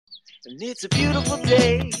And it's a beautiful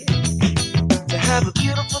day to have a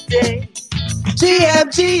beautiful day.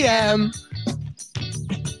 GM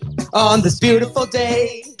on this beautiful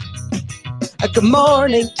day. A good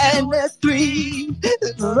morning and a 3.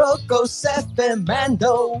 Morocco, Seth, and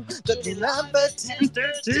Mando. The number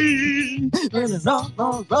 1013. Running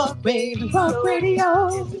on Rock Radio.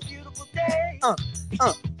 It's a beautiful day.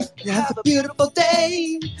 Have a beautiful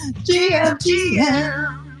day.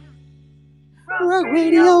 GM. Rock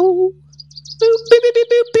Radio. Boop, beep, beep, beep,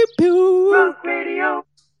 beep, beep, beep. Rock Radio.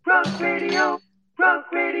 Rock Radio. Rock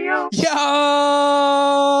Radio.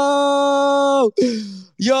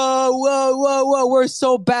 Whoa, we're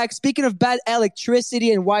so back. Speaking of bad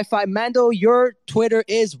electricity and Wi-Fi, Mando, your Twitter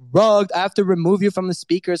is rugged. I have to remove you from the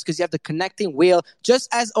speakers because you have the connecting wheel. Just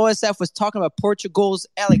as OSF was talking about Portugal's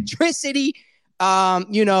electricity,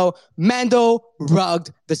 Mando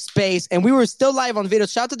rugged the space, and we were still live on video.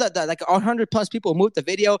 Shout out to the like 100 plus people who moved the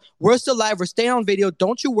video. We're still live. We're staying on video.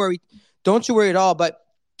 Don't you worry at all. But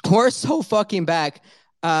we're so fucking back.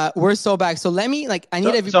 We're so back. So let me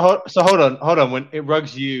So hold on. When it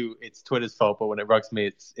rugs you, it's Twitter's fault, but when it rugs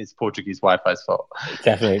me, it's Portuguese Wi-Fi's fault.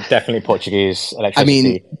 Definitely Portuguese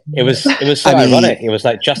electricity. It was so ironic. It was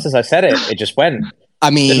like just as I said it just went.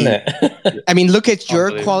 Didn't it? Look at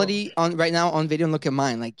your quality on right now on video and look at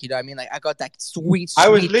mine. Like, you know what I mean? Like, I got that sweet I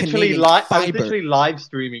was literally fiber. live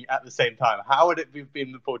streaming at the same time. How would it have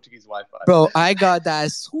been the Portuguese Wi-Fi? Bro, I got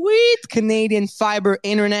that sweet Canadian fiber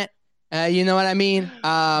internet. You know what I mean?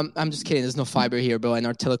 I'm just kidding. There's no fiber here, bro. And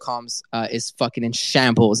our telecoms is fucking in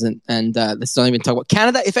shambles. And let's not even talk about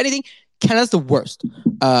Canada. If anything, Canada's the worst.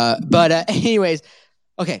 But anyways,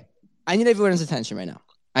 okay. I need everyone's attention right now.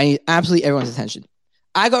 I need absolutely everyone's attention.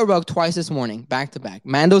 I got rugged twice this morning, back to back.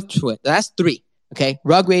 Mando Twit. That's 3. Okay.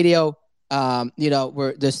 Rug Radio.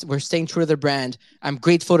 We're staying true to the brand. I'm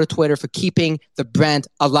grateful to Twitter for keeping the brand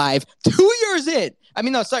alive 2 years in.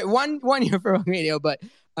 1 year for Rug Radio, but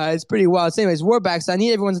it's pretty wild. So anyways, we're back, so I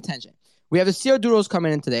need everyone's attention. We have a CEO Doodles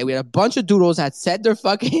coming in today. We had a bunch of Doodles that set their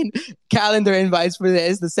fucking calendar invites for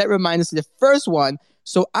this, the set reminders to the first one.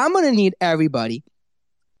 So I'm going to need everybody,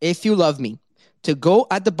 if you love me, to go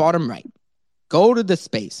at the bottom right, go to the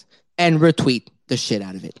space, and retweet the shit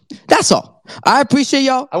out of it. That's all. I appreciate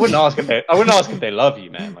y'all. I wouldn't ask if they love you,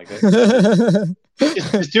 man. Like, just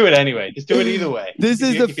do it anyway. Just do it either way. This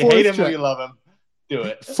is if you hate him or you love him, do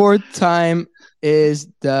it. 4th time is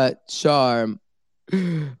the charm.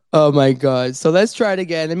 Oh my god. So let's try it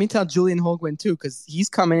again. Let me tell Julian Holguin too, because he's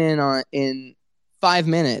coming in 5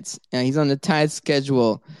 minutes and he's on the tight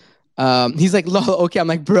schedule. He's like, lol, okay. I'm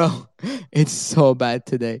like, bro, it's so bad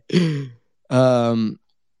today.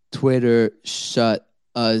 Twitter shut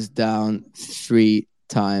us down 3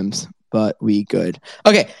 times, but we good.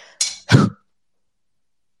 Okay. We're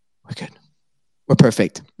good. We're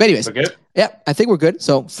perfect. But anyways, we're good? Yeah, I think we're good.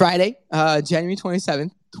 So Friday, January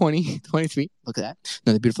 27th, 2023. Look at that.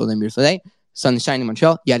 Another beautiful day. Sun is shining in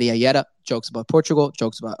Montreal. Yada, yada, yada. Jokes about Portugal.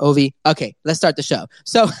 Jokes about Ovi. Okay, let's start the show.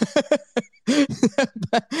 So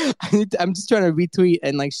I'm just trying to retweet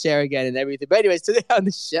and like share again and everything. But anyways, today on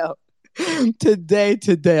the show.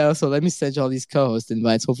 Today also, let me send you all these co-host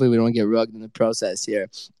invites. Hopefully we don't get rugged in the process here.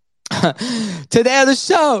 Today on the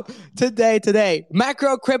show, today,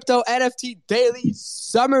 macro crypto NFT daily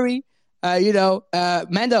summary.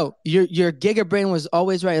 Mando, your Giga brain was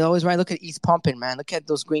always right. Look at East pumping, man. Look at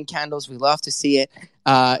those green candles. We love to see it.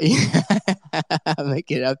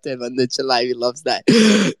 Make it up to him on the July. He loves that.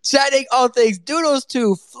 Chatting all things Doodles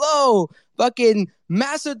 2, Flow, fucking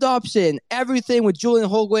mass adoption, everything with Julian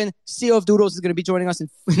Holguin, CEO of Doodles, is going to be joining us in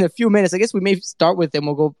a few minutes. I guess we may start with him.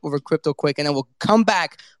 We'll go over crypto quick, and then we'll come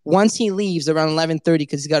back once he leaves around 11:30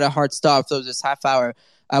 because he's got a hard stop. So this half hour,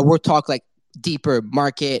 we'll talk like deeper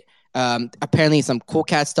market. Apparently some cool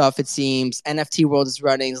cat stuff, it seems. NFT world is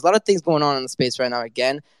running. There's a lot of things going on in the space right now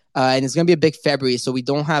again. And it's going to be a big February. So we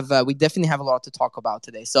definitely have a lot to talk about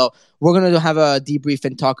today. So we're going to have a debrief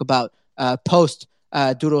and talk about post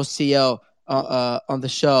Doodles CEO on the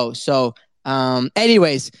show. So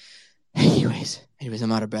anyways,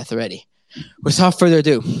 I'm out of breath already. Without further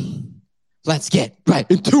ado, let's get right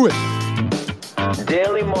into it.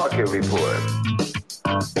 Daily Market Report.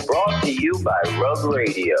 Brought to you by Rug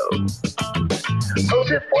Radio.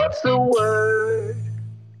 Joseph, what's the word?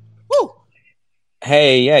 Woo!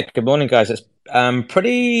 Hey, yeah, good morning, guys. It's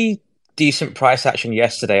pretty decent price action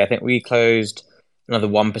yesterday. I think we closed another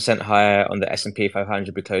 1% higher on the S&P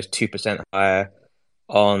 500. We closed 2% higher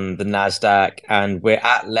on the NASDAQ. And we're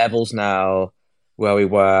at levels now where we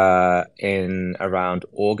were in around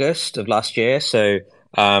August of last year. So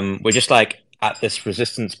we're just like at this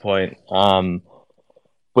resistance point.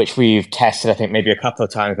 which we've tested, I think, maybe a couple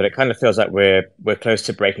of times, but it kind of feels like we're close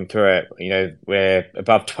to breaking through it. You know, we're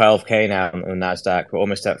above 12K now on the Nasdaq. We're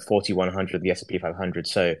almost at 4,100, the S&P 500.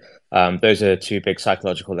 So those are two big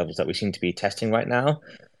psychological levels that we seem to be testing right now.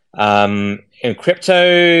 In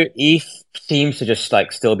crypto, ETH seems to just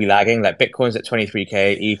like still be lagging. Like Bitcoin's at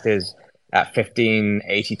 23K, ETH is at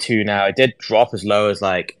 1582 now. It did drop as low as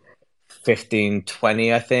like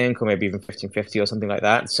 1520, I think, or maybe even 1550 or something like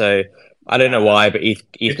that. So I don't know why, but ETH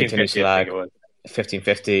continues to lag.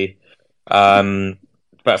 1550.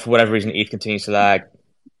 But for whatever reason, ETH continues to lag.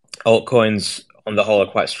 Altcoins on the whole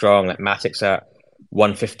are quite strong. Like Matic's at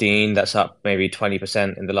 115. That's up maybe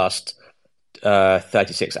 20% in the last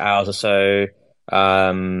 36 hours or so.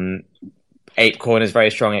 Apecoin is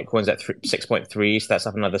very strong. Apecoin's at 6.3, so that's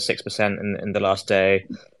up another 6% in the last day.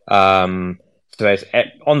 So it's,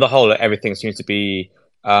 on the whole, everything seems to be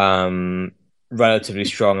relatively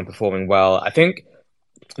strong and performing well. I think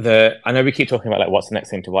I know we keep talking about like what's the next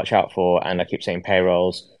thing to watch out for, and I keep saying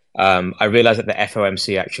payrolls. I realize that the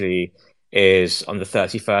FOMC actually is on the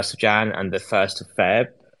 31st of Jan and the 1st of Feb,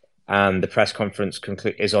 and the press conference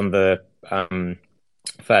is on the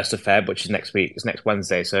 1st of Feb, which is next week. It's next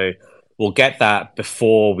Wednesday, so we'll get that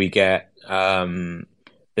before we get the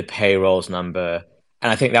payrolls number,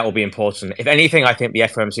 and I think that will be important. If anything, I think the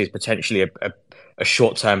FOMC is potentially a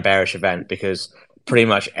short-term bearish event, because pretty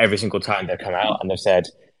much every single time they've come out and they've said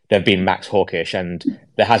they've been max hawkish, and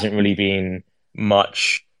there hasn't really been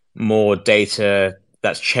much more data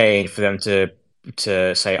that's changed for them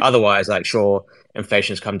to say otherwise. Like, sure,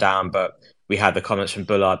 inflation's come down, but we had the comments from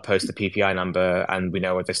Bullard post the PPI number, and we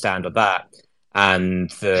know where they stand on that. And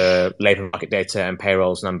the labor market data and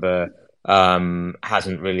payrolls number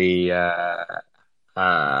hasn't really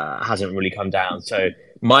come down. So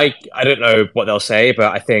I don't know what they'll say,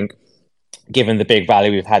 but I think given the big rally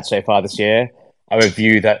we've had so far this year, I would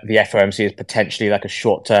view that the FOMC is potentially like a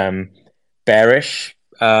short-term bearish,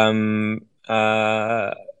 whatever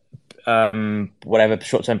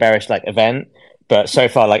short-term bearish like event. But so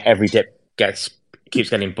far, like every dip keeps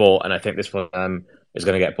getting bought, and I think this one is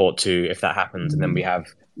going to get bought too if that happens. And then we have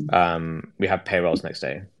payrolls next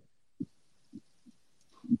day.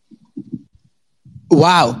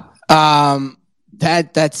 Wow.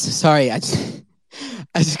 That's sorry. I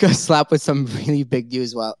just got slapped with some really big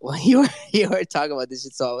news while you were talking about this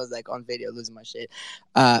shit, so I was like on video losing my shit.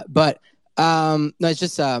 But no, it's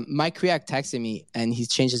just Mike React texted me, and he's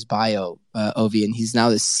changed his bio, Ovi, and he's now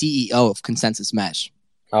the CEO of Consensus Mesh.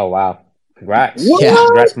 Oh wow. Congrats. What? Yeah,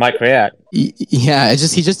 congrats, Mike React. Yeah, he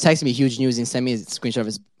just texted me huge news and sent me a screenshot of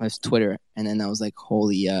his Twitter, and then I was like,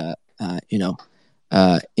 holy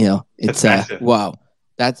it's wow.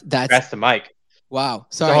 That's congrats to Mike. Wow.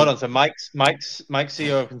 Sorry. So hold on. So Mike's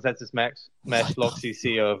CEO of Consensus Mesh, Loxy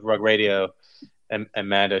CEO of Rug Radio, and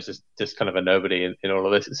Mando's just kind of a nobody in all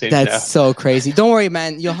of this. It seems that's now. So crazy. Don't worry,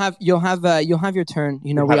 man. You'll have your turn.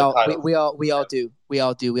 You know, we all do. We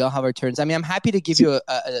all have our turns. I mean, I'm happy to give you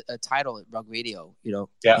a title at Rug Radio. You know.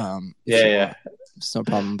 Yeah. It's no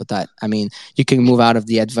problem with that. I mean, you can move out of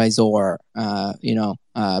the advisor,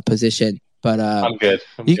 position, but I'm good.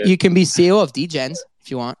 You can be CEO of DGens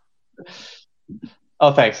if you want.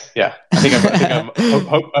 Oh, thanks. Yeah, I think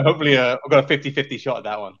hopefully I've got a 50-50 shot at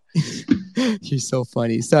that one. You're so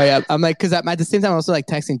funny. Sorry, I'm like, because at the same time I'm also like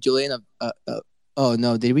texting Julian oh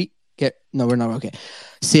no, did we get? No, we're not. Okay,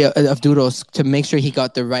 CEO of Doodles to make sure he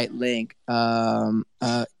got the right link.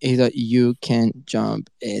 You can jump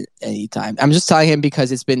in anytime. I'm just telling him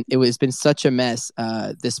because it's been such a mess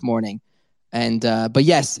this morning, and but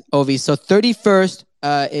yes, Ovi. So 31st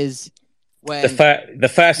is. When... The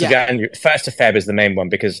first of January, 1st of Feb is the main one,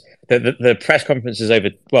 because the press conference is over.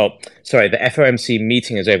 Well, sorry, the FOMC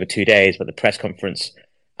meeting is over 2 days, but the press conference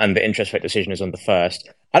and the interest rate decision is on the 1st.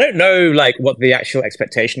 I don't know, like, what the actual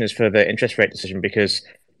expectation is for the interest rate decision, because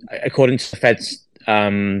according to the Fed's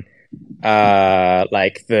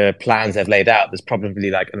like the plans they've laid out, there's probably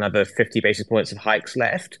like another 50 basis points of hikes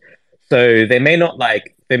left. So they may not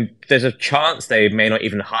there's a chance they may not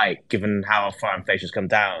even hike, given how far inflation's come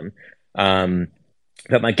down.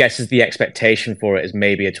 But my guess is the expectation for it is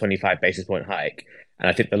maybe a 25 basis point hike, and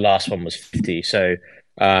I think the last one was 50. So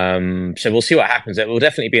we'll see what happens. It will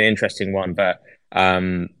definitely be an interesting one. But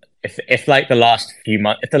if like the last few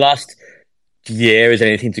months, if the last year is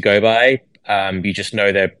anything to go by, you just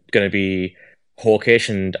know they're going to be hawkish,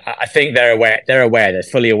 and I think they're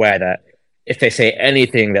fully aware that if they say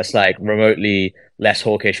anything that's like remotely less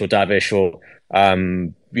hawkish or dovish or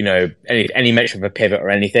any mention of a pivot or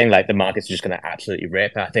anything, like the market's just going to absolutely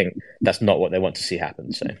rip. I think that's not what they want to see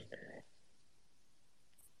happen. So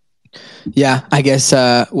Yeah, I guess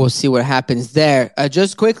we'll see what happens there.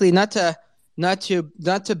 Just quickly, not to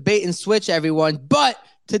bait and switch everyone, but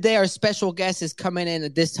today our special guest is coming in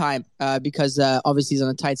at this time because obviously he's on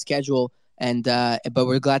a tight schedule, and but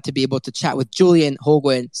we're glad to be able to chat with Julian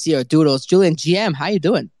Holguin, CEO of Doodles. Julian, GM, how you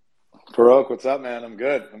doing? Farouk, what's up, man? I'm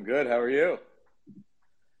good. How are you?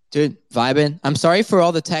 Dude, vibing. I'm sorry for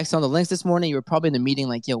all the texts on the links this morning. You were probably in the meeting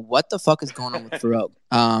like, yo, what the fuck is going on with Farouk?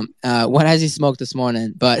 What has he smoked this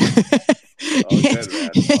morning? But all good, man.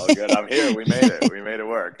 All good. I'm here. We made it. We made it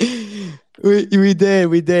work. We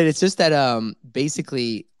did. It's just that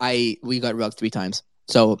basically we got rugged 3 times.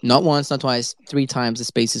 So not once, not twice, 3 times the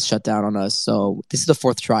space is shut down on us. So this is the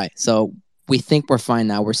 4th try. So we think we're fine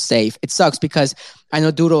now. We're safe. It sucks because I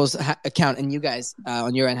know Doodles account and you guys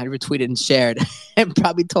on your end had retweeted and shared and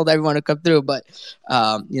probably told everyone to come through. But,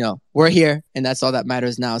 we're here and that's all that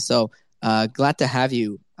matters now. So glad to have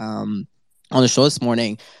you on the show this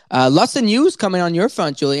morning. Lots of news coming on your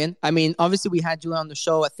front, Julian. I mean, obviously we had Julian on the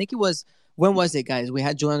show. I think it was, when was it, guys? We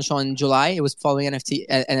had Julian on the show in July. It was following NFC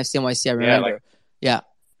NYC, I remember. Yeah.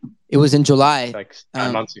 It was in July. Like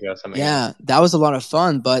 9 months ago, something. Yeah, that was a lot of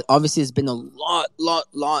fun, but obviously it's been a lot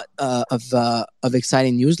of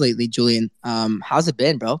exciting news lately, Julian. How's it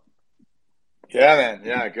been, bro? Yeah, man.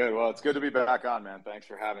 Yeah, good. Well, it's good to be back on, man. Thanks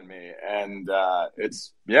for having me. And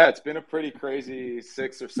it's been a pretty crazy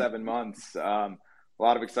 6 or 7 months. A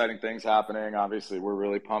lot of exciting things happening. Obviously, we're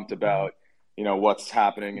really pumped about what's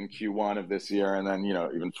happening in Q1 of this year, and then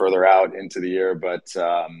even further out into the year. But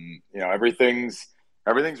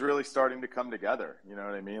everything's really starting to come together. You know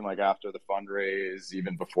what I mean? Like after the fundraise,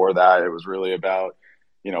 even before that, it was really about,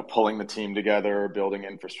 pulling the team together, building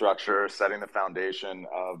infrastructure, setting the foundation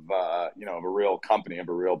of a real company, of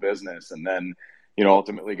a real business, and then,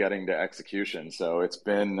 ultimately getting to execution. So it's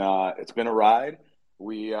been a ride.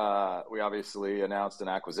 We obviously announced an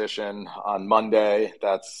acquisition on Monday.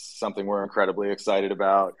 That's something we're incredibly excited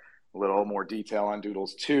about. A little more detail on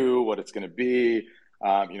Doodles 2, what it's going to be.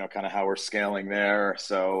 Kind of how we're scaling there.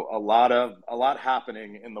 So a lot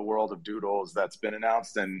happening in the world of Doodles that's been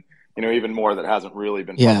announced, and even more that hasn't really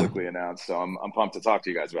been publicly announced. So I'm pumped to talk to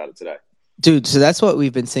you guys about it today. Dude, so that's what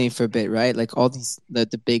we've been saying for a bit, right? Like all these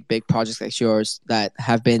the big projects like yours that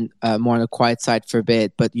have been more on the quiet side for a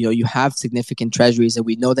bit, but you have significant treasuries, and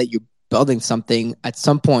we know that you're building something. At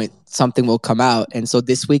some point, something will come out, and so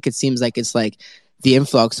this week it seems like it's like the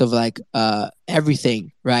influx of like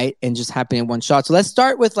everything, right? And just happening in one shot. So let's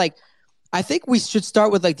start with I think we should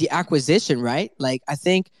start with the acquisition, right? Like I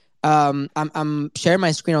think I'm sharing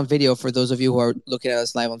my screen on video for those of you who are looking at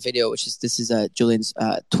us live on video, this is Julian's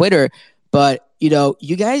Twitter. But you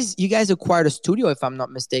guys acquired a studio, if I'm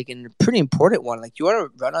not mistaken, a pretty important one. Like, you want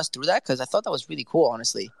to run us through that? Because I thought that was really cool,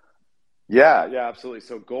 honestly. Yeah, absolutely.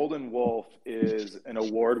 So Golden Wolf is an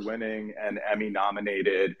award-winning and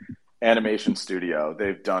Emmy-nominated animation studio.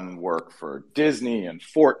 They've done work for Disney and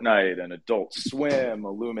Fortnite and Adult Swim,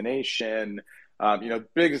 Illumination,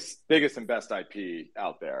 biggest and best IP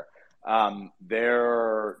out there.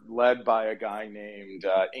 They're led by a guy named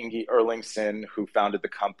Ingi Erlingsson, who founded the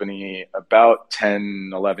company about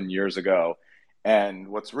 10, 11 years ago. And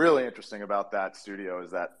what's really interesting about that studio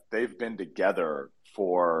is that they've been together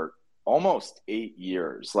for almost 8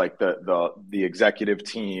 years, like the executive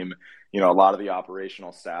team, a lot of the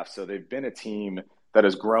operational staff. So they've been a team that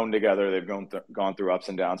has grown together. They've gone through ups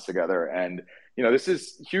and downs together. And, this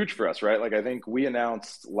is huge for us, right? Like, I think we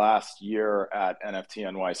announced last year at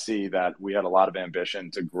NFT NYC that we had a lot of ambition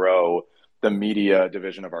to grow the media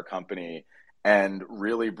division of our company and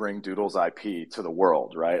really bring Doodles IP to the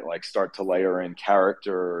world, right? Like, start to layer in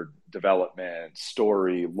character development,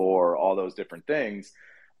 story, lore, all those different things.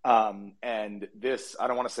 And this, I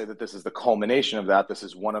don't want to say that this is the culmination of that. This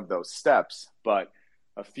is one of those steps. But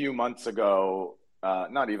a few months ago,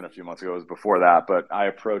 not even a few months ago, it was before that, but I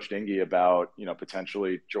approached Ingi about,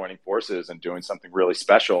 potentially joining forces and doing something really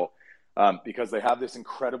special, because they have this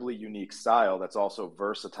incredibly unique style that's also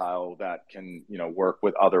versatile, that can, work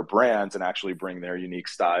with other brands and actually bring their unique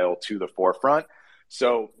style to the forefront.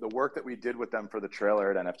 So the work that we did with them for the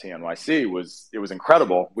trailer at NFT NYC was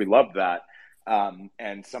incredible. We loved that.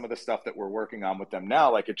 And some of the stuff that we're working on with them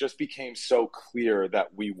now, like, it just became so clear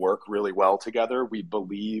that we work really well together. We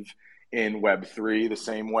believe in Web3 the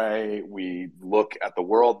same way. We look at the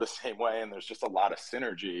world the same way. And there's just a lot of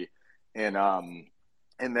synergy in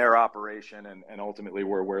their operation and ultimately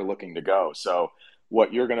where we're looking to go. So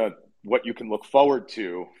what you can look forward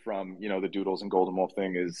to from, the Doodles and Golden Wolf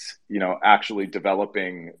thing is, actually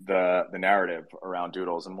developing the narrative around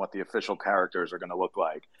Doodles and what the official characters are going to look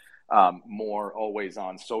like. more always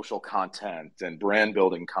on social content and brand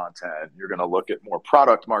building content. You're going to look at more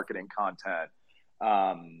product marketing content.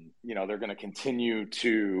 They're going to continue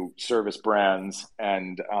to service brands,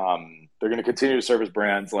 and they're going to continue to service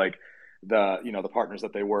brands like the partners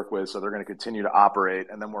that they work with. So they're going to continue to operate.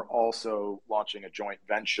 And then we're also launching a joint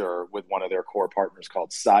venture with one of their core partners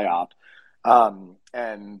called PsyOp.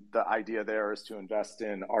 And the idea there is to invest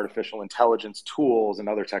in artificial intelligence tools and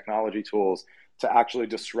other technology tools to actually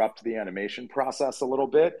disrupt the animation process a little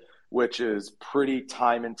bit, which is pretty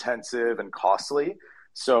time intensive and costly.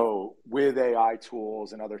 So with AI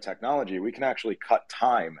tools and other technology, we can actually cut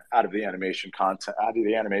time out of the animation content, out of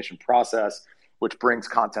the animation process, which brings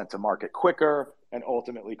content to market quicker and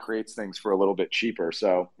ultimately creates things for a little bit cheaper.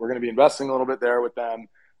 So we're going to be investing a little bit there with them,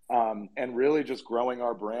 and really just growing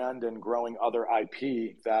our brand and growing other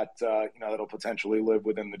IP that'll potentially live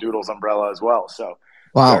within the Doodles umbrella as well. So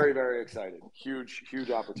wow. Very, very excited.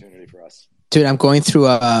 Huge opportunity for us. Dude, I'm going through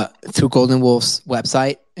Golden Wolf's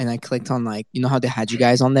website, and I clicked on how they had you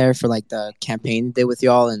guys on there for the campaign they did with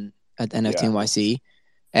y'all and at NFT NYC.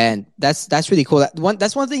 And that's really cool.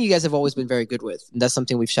 That's one thing you guys have always been very good with. And that's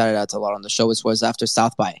something we've shouted out to a lot on the show. Was after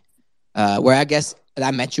South by, where I guess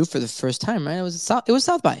I met you for the first time, right? It was South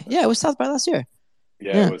by. Yeah, it was South by last year.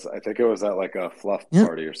 Yeah. It was. I think it was at a fluff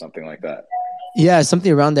party or something like that. Yeah,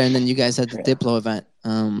 something around there. And then you guys had the Diplo event,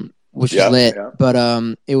 which was lit. Yeah. But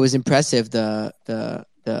it was impressive the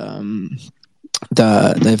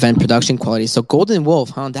event production quality. So Golden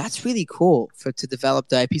Wolf, that's really cool to develop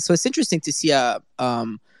the IP. So it's interesting to see a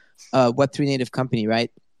Web3 native company, right,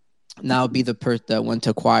 now be the one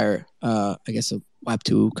to acquire, I guess, a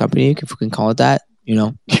Web2 company, if we can call it that,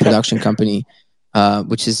 a production company,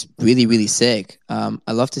 which is really, really sick. I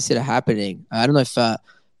love to see that happening. I don't know if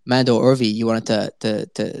Mando or Orvi, you wanted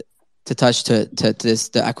to touch to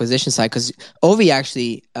the acquisition side, because Ovi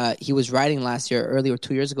actually he was writing last year, earlier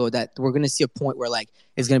 2 years ago, that we're going to see a point where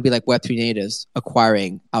it's going to be Web3 natives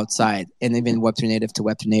acquiring outside, and even Web3 native to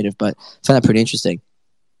Web3 native. But I find that pretty interesting.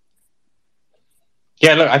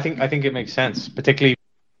 Yeah, look, I think it makes sense. Particularly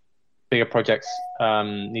bigger projects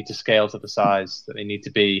need to scale to the size that they need to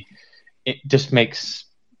be.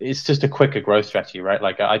 It's just a quicker growth strategy, right?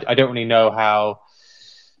 I don't really know how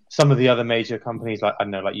some of the other major companies, like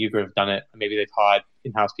Yuga, have done it. Maybe they've hired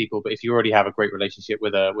in-house people, but if you already have a great relationship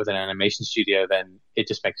with an animation studio, then it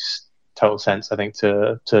just makes total sense, I think,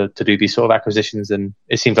 to do these sort of acquisitions. And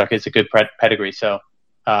it seems like it's a good pedigree. So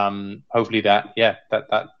hopefully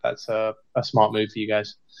that's a smart move for you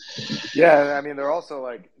guys. Yeah, I mean, they're also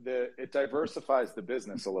it diversifies the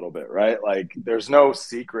business a little bit, right? There's no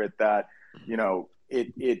secret that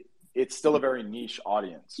it's still a very niche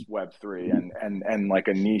audience, Web3, and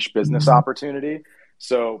a niche business opportunity.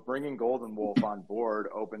 So bringing Golden Wolf on board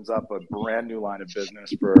opens up a brand new line of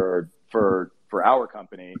business for our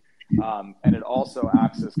company. And it also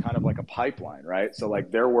acts as kind of like a pipeline, right? So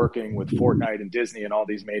they're working with Fortnite and Disney and all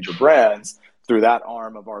these major brands through that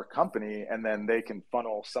arm of our company, and then they can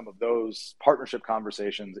funnel some of those partnership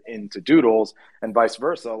conversations into Doodles, and vice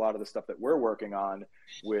versa. A lot of the stuff that we're working on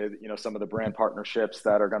with some of the brand partnerships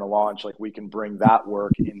that are going to launch, we can bring that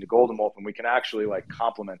work into Golden Wolf, and we can actually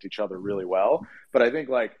complement each other really well. But I think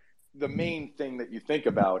the main thing that you think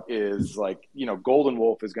about is Golden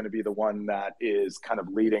Wolf is going to be the one that is kind of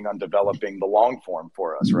leading on developing the long form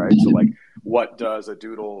for us, right? So what does a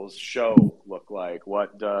Doodles show look like?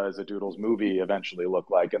 What does a Doodles movie eventually look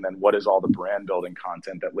like? And then what is all the brand building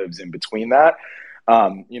content that lives in between that?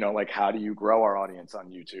 How do you grow our audience on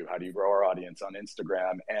YouTube? How do you grow our audience on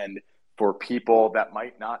Instagram? And for people that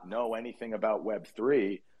might not know anything about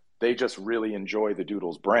Web3, they just really enjoy the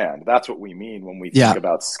Doodles brand. That's what we mean when we think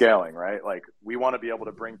about scaling, right? We want to be able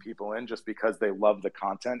to bring people in just because they love the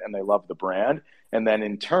content and they love the brand. And then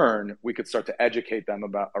in turn, we could start to educate them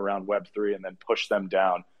around Web3 and then push them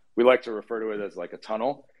down. We like to refer to it as a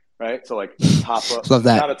tunnel, right? So top of, love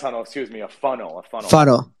that. Not a tunnel, excuse me, a funnel.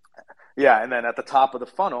 Funnel. Yeah. And then at the top of the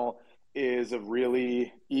funnel is a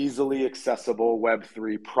really easily accessible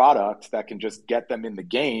Web3 product that can just get them in the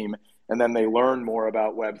game. And then they learn more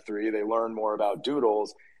about Web3, they learn more about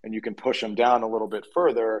Doodles, and you can push them down a little bit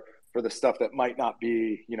further for the stuff that might not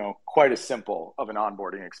be, quite as simple of an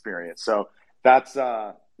onboarding experience. So that's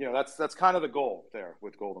kind of the goal there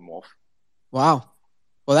with Golden Wolf. Wow.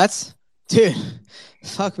 Well, dude,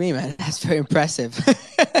 fuck me, man. That's very impressive. That's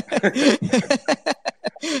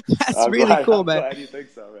really cool, man. I'm glad you think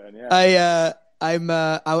so, man. Yeah. I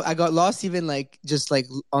got lost even just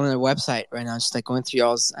on their website right now, just going through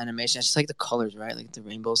y'all's animation. I just the colors, right? The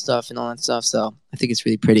rainbow stuff and all that stuff. So I think it's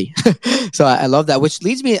really pretty. So I love that, which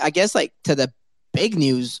leads me, I guess, to the big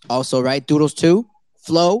news also, right? Doodles 2,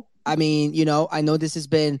 Flow, I mean, I know this has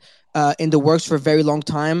been in the works for a very long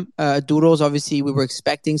time. Doodles, obviously, we were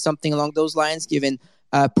expecting something along those lines, given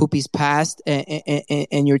Poopy's past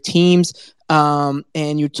and your teams.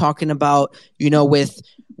 And you're talking about, with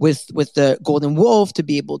the Golden Wolf to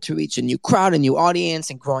be able to reach a new crowd, a new audience,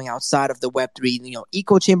 and growing outside of the Web3,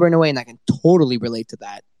 echo chamber in a way. And I can totally relate to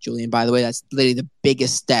that, Julian. By the way, that's literally the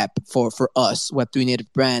biggest step for us Web3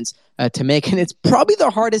 native brands to make, and it's probably the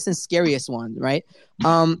hardest and scariest one, right?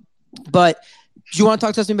 But do you want to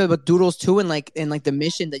talk to us a bit about Doodles too, and the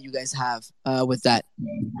mission that you guys have with that?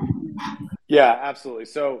 Yeah, absolutely.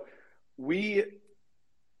 So we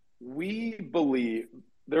believe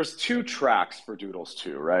there's two tracks for Doodles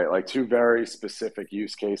too, right? Like two very specific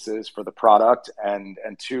use cases for the product, and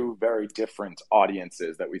two very different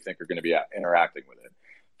audiences that we think are going to be interacting with it.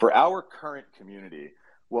 For our current community,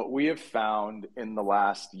 what we have found in the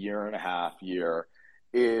last year and a half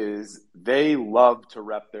is they love to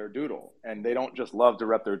rep their doodle, and they don't just love to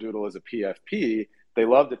rep their doodle as a PFP. They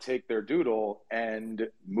love to take their doodle and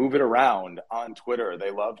move it around on Twitter.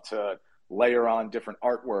 They love to layer on different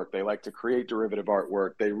artwork. They like to create derivative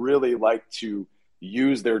artwork. They really like to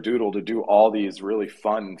use their doodle to do all these really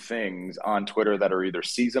fun things on Twitter that are either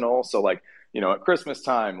seasonal. So like, at Christmas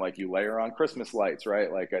time, like you layer on Christmas lights,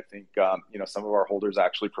 right? Like I think, some of our holders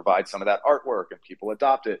actually provide some of that artwork and people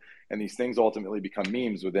adopt it. And these things ultimately become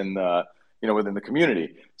memes within the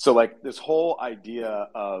community. So like this whole idea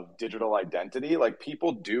of digital identity, like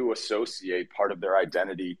people do associate part of their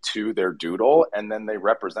identity to their doodle, and then they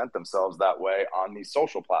represent themselves that way on these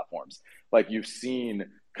social platforms. Like you've seen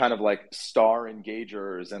kind of like star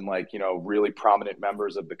engagers and like, really prominent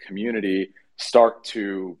members of the community start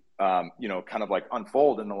to, kind of like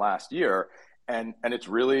unfold in the last year. And it's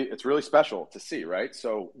really special to see, right?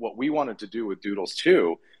 So what we wanted to do with Doodles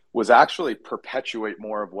too was actually perpetuate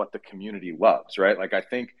more of what the community loves, right? Like I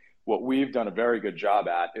think what we've done a very good job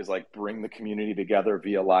at is like bring the community together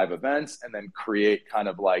via live events, and then create kind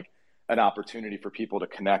of like an opportunity for people to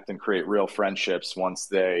connect and create real friendships once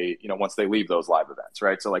they leave those live events,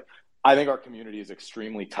 right? So like I think our community is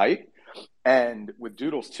extremely tight. And with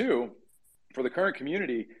Doodles too, for the current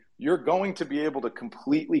community, you're going to be able to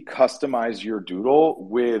completely customize your doodle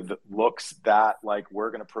with looks that like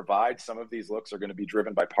we're going to provide. Some of these looks are going to be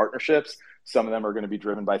driven by partnerships. Some of them are going to be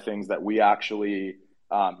driven by things that we actually,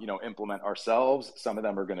 implement ourselves. Some of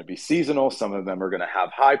them are going to be seasonal. Some of them are going to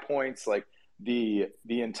have high points. Like the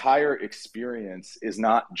entire experience is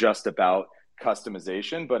not just about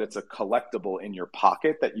customization, but it's a collectible in your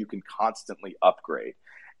pocket that you can constantly upgrade.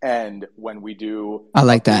 And when we do, I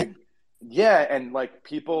like that. Yeah, and like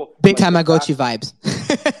people big like Tamagotchi vibes.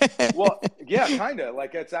 Well, yeah, kind of.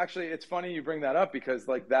 Like it's funny you bring that up, because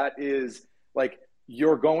like that is like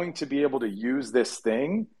you're going to be able to use this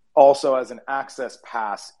thing also as an access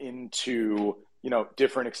pass into,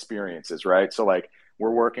 different experiences, right? So like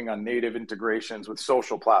we're working on native integrations with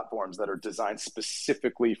social platforms that are designed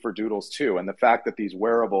specifically for Doodles too. And the fact that these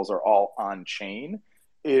wearables are all on chain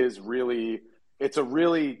is it's a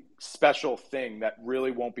really special thing that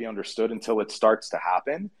really won't be understood until it starts to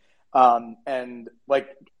happen. And like,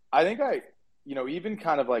 I think even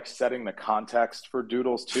kind of like setting the context for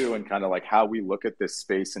Doodles too, and kind of like how we look at this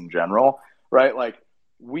space in general, right? Like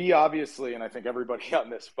we obviously, and I think everybody on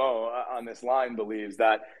this line believes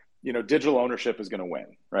that, digital ownership is going to win,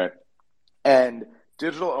 right? And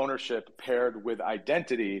digital ownership paired with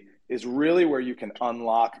identity is really where you can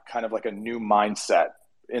unlock kind of like a new mindset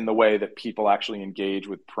in the way that people actually engage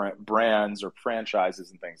with brands or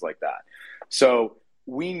franchises and things like that. So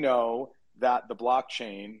we know that the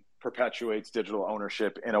blockchain perpetuates digital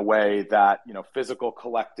ownership in a way that, physical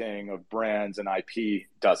collecting of brands and IP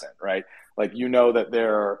doesn't, right? Like,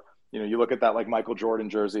 that you look at that like Michael Jordan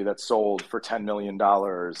jersey that sold for $10 million,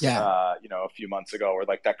 a few months ago, or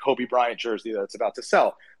like that Kobe Bryant jersey that's about to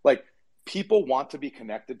sell. Like, people want to be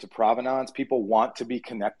connected to provenance. People want to be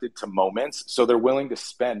connected to moments. So they're willing to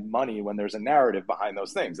spend money when there's a narrative behind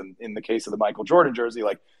those things. And in the case of the Michael Jordan jersey,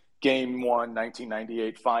 like Game 1,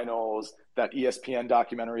 1998 finals, that ESPN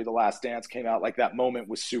documentary, The Last Dance, came out. Like that moment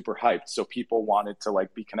was super hyped. So people wanted to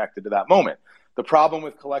like be connected to that moment. The problem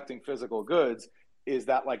with collecting physical goods is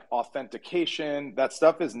that like authentication, that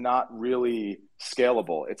stuff is not really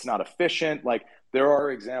scalable. It's not efficient. Like there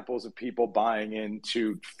are examples of people buying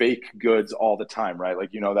into fake goods all the time, right?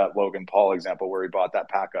 Like, that Logan Paul example where he bought that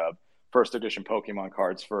pack of first edition Pokemon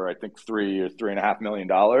cards for, I think, $3 or $3.5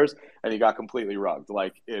 million, and he got completely rugged.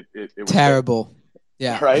 Like it was terrible. Fake.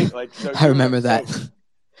 Yeah. Right. Like, so I remember that. So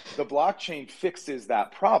the blockchain fixes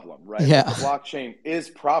that problem, right? Yeah. Like the blockchain is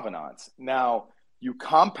provenance. Now, you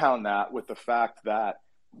compound that with the fact that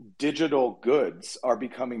digital goods are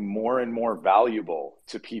becoming more and more valuable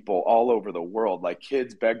to people all over the world. Like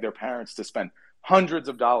kids beg their parents to spend hundreds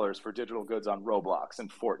of dollars for digital goods on Roblox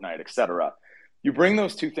and Fortnite, etc. You bring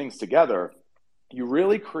those two things together, you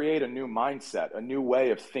really create a new mindset, a new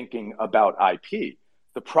way of thinking about IP.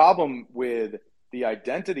 The problem with the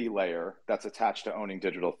identity layer that's attached to owning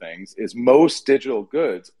digital things is most digital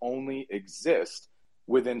goods only exist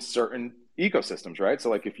within certain ecosystems, right? So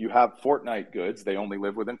like if you have Fortnite goods, they only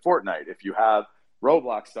live within Fortnite. If you have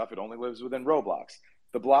Roblox stuff, it only lives within Roblox.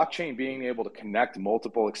 The blockchain being able to connect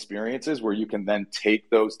multiple experiences where you can then take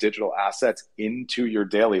those digital assets into your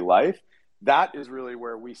daily life, that is really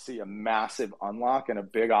where we see a massive unlock and a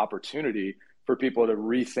big opportunity for people to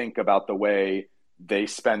rethink about the way they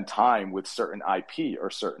spend time with certain IP or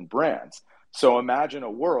certain brands. So imagine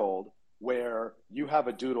a world where you have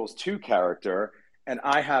a Doodles 2 character and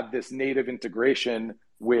I have this native integration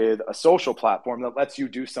with a social platform that lets you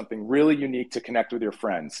do something really unique to connect with your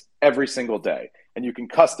friends every single day. And you can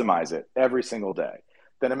customize it every single day.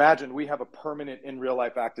 Then imagine we have a permanent in real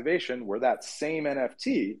life activation where that same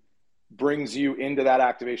NFT brings you into that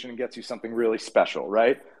activation and gets you something really special,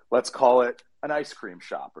 right? Let's call it an ice cream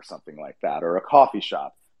shop or something like that, or a coffee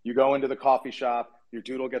shop. You go into the coffee shop, your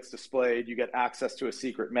doodle gets displayed, you get access to a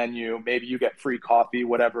secret menu, maybe you get free coffee,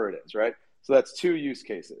 whatever it is, right? So that's two use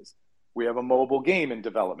cases. We have a mobile game in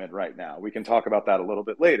development right now. We can talk about that a little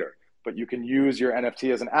bit later, but you can use your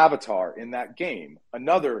NFT as an avatar in that game.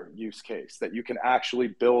 Another use case that you can actually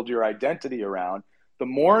build your identity around. The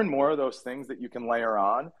more and more of those things that you can layer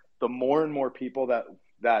on, the more and more people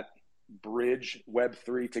that bridge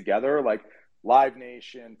Web3 together, like Live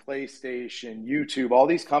Nation, PlayStation, YouTube, all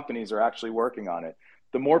these companies are actually working on it.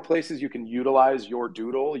 The more places you can utilize your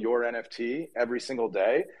doodle, your NFT every single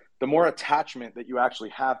day, the more attachment that you actually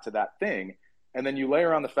have to that thing. And then you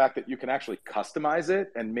layer on the fact that you can actually customize it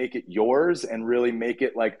and make it yours and really make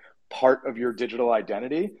it like part of your digital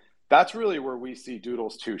identity. That's really where we see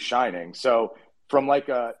Doodles 2 shining. So from like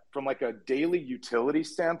a daily utility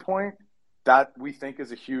standpoint, that we think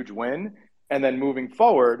is a huge win. And then moving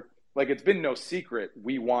forward, like it's been no secret,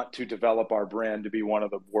 we want to develop our brand to be one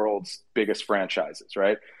of the world's biggest franchises,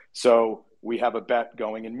 right? So we have a bet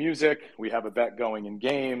going in music, we have a bet going in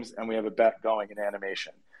games, and we have a bet going in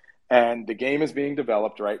animation. And the game is being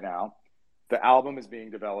developed right now. The album is being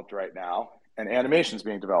developed right now, and animation is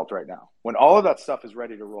being developed right now. When all of that stuff is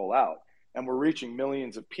ready to roll out and we're reaching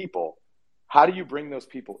millions of people, how do you bring those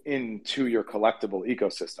people into your collectible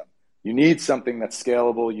ecosystem? You need something that's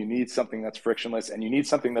scalable, you need something that's frictionless, and you need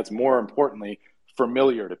something that's more importantly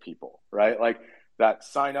familiar to people, right? Like that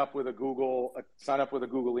sign up with a Google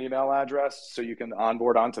email address so you can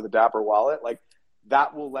onboard onto the Dapper wallet. Like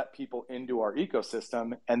that will let people into our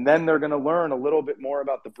ecosystem, and then they're going to learn a little bit more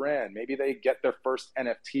about the brand. Maybe they get their first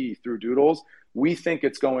NFT through Doodles. We think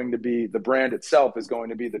it's going to be, the brand itself is going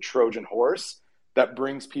to be the Trojan horse that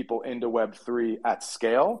brings people into Web3 at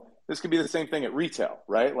scale. This could be the same thing at retail,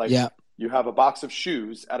 right? Like you have a box of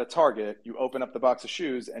shoes at a Target, you open up the box of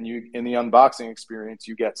shoes, and you, in the unboxing experience,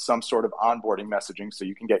 you get some sort of onboarding messaging so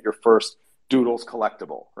you can get your first Doodles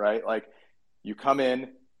collectible, right? Like you come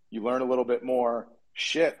in, you learn a little bit more.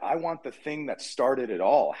 Shit, I want the thing that started it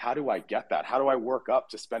all. How do I get that? How do I work up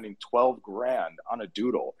to spending 12 grand on a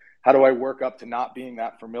doodle? How do I work up to not being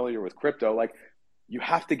that familiar with crypto? Like you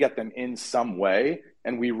have to get them in some way.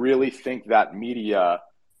 And we really think that media,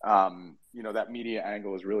 that media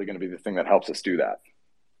angle is really going to be the thing that helps us do that.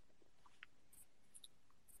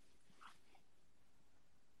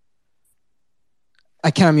 I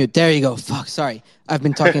can't unmute. There you go. Fuck, sorry. I've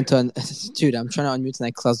been talking to dude, I'm trying to unmute and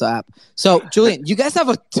I close the app. So, Julian, you guys have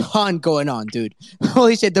a ton going on, dude.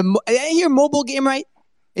 Holy shit. Did I hear mobile game right?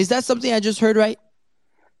 Is that something I just heard right?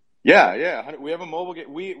 Yeah. We have a mobile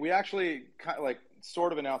game. We actually kind of like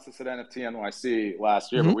sort of announced this at NFT NYC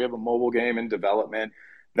last year, but we have a mobile game in development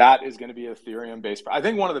that is going to be Ethereum based. I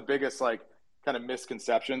think one of the biggest like kind of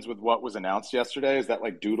misconceptions with what was announced yesterday is that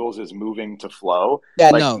like Doodles is moving to Flow. Yeah,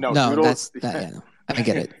 like, no, Doodles, no. I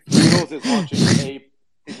get it.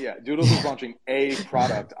 Doodles is launching a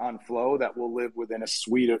product on Flow that will live within a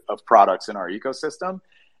suite of products in our ecosystem.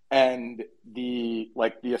 And the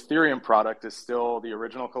Ethereum product is still the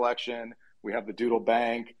original collection. We have the Doodle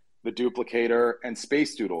Bank, the Duplicator, and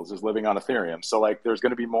Space Doodles is living on Ethereum. So like there's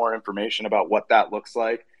going to be more information about what that looks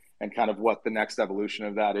like and kind of what the next evolution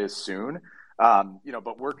of that is soon.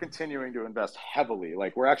 But we're continuing to invest heavily.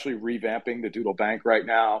 Like we're actually revamping the Doodle Bank right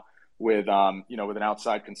now with an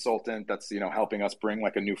outside consultant that's, helping us bring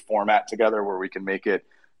like a new format together where we can make it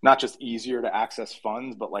not just easier to access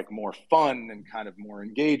funds, but like more fun and kind of more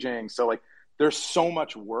engaging. So like there's so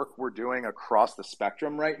much work we're doing across the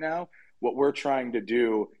spectrum right now. What we're trying to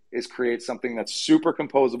do is create something that's super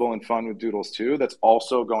composable and fun with Doodles 2 that's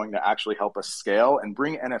also going to actually help us scale and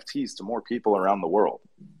bring NFTs to more people around the world.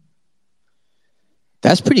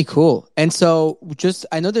 That's pretty cool. And so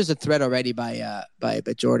I know there's a thread already by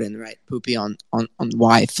Jordan, right? Poopy on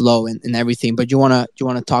why Flow and everything. But do you wanna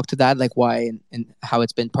talk to that, like why and how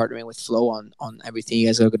it's been partnering with Flow on everything you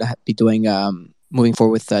guys are gonna be doing moving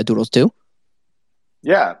forward with Doodles 2?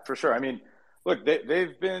 Yeah, for sure. I mean, look,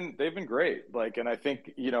 they've been great. Like, and I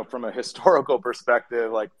think, from a historical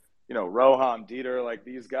perspective, like, Roham, Dieter, like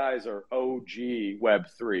these guys are OG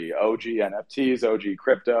Web3, OG NFTs, OG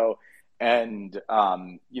crypto. And,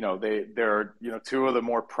 they're, two of the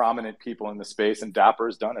more prominent people in the space, and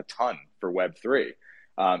Dapper's done a ton for Web3.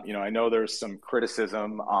 I know there's some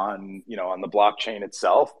criticism on the blockchain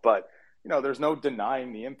itself, but, there's no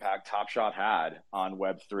denying the impact Top Shot had on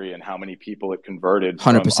Web3 and how many people it converted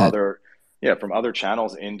 100%. from other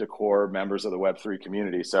channels into core members of the Web3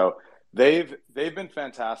 community. So they've been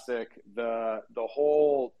fantastic. The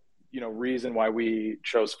whole, reason why we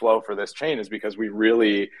chose Flow for this chain is because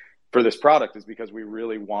for this product is because we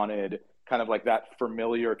really wanted kind of like that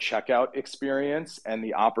familiar checkout experience and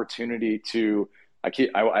the opportunity to,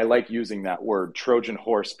 I like using that word, Trojan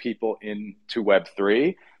horse people into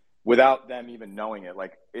Web3 without them even knowing it.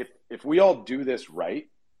 Like if we all do this right,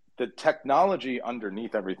 the technology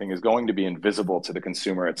underneath everything is going to be invisible to the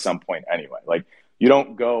consumer at some point anyway. Like you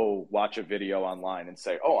don't go watch a video online and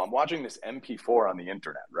say, oh, I'm watching this MP4 on the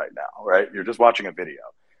internet right now, right? You're just watching a video.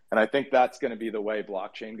 And I think that's going to be the way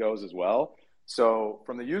blockchain goes as well. So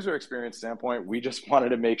from the user experience standpoint, we just wanted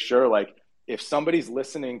to make sure, like, if somebody's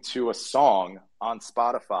listening to a song on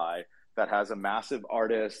Spotify that has a massive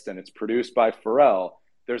artist and it's produced by Pharrell,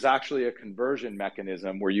 there's actually a conversion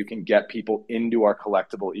mechanism where you can get people into our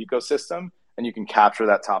collectible ecosystem and you can capture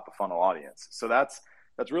that top of funnel audience. So that's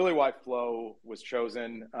really why Flow was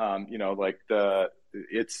chosen.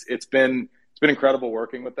 It's been incredible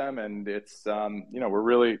working with them, and it's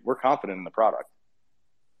we're confident in the product.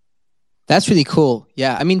 That's really cool.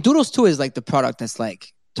 Yeah, I mean, Doodles 2 is like the product that's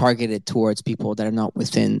like targeted towards people that are not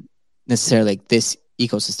within necessarily like this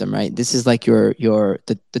ecosystem, right? This is like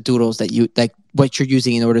the Doodles that you like, what you're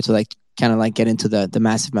using in order to like kind of like get into the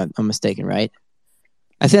massive. I'm mistaken, right?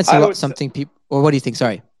 I think that's something people. Or what do you think?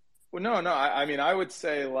 Sorry. Well, no. I mean, I would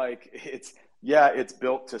say like it's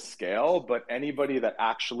built to scale, but anybody that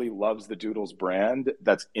actually loves the Doodles brand,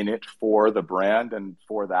 that's in it for the brand and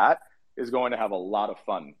for that, is going to have a lot of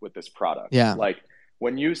fun with this product. Yeah. Like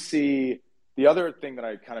when you see the other thing that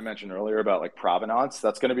I kind of mentioned earlier about like provenance,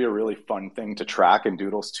 that's going to be a really fun thing to track in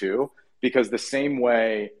Doodles too, because the same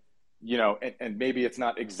way, and maybe it's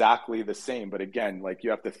not exactly the same, but again, like you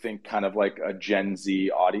have to think kind of like a Gen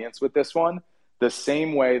Z audience with this one. The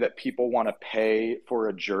same way that people want to pay for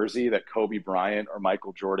a jersey that Kobe Bryant or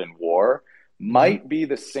Michael Jordan wore might be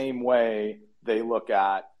the same way they look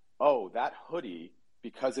at, oh, that hoodie,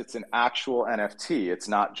 because it's an actual NFT, it's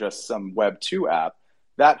not just some Web 2 app.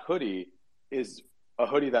 That hoodie is a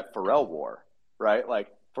hoodie that Pharrell wore, right? Like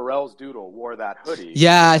Pharrell's Doodle wore that hoodie.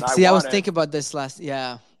 Yeah, see, I was thinking about this last,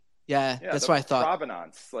 yeah, that's what I thought.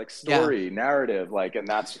 Provenance, like story, narrative, like, and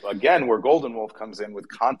that's again where Golden Wolf comes in with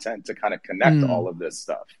content to kind of connect all of this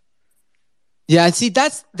stuff. Yeah, see,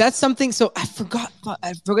 that's something. So I forgot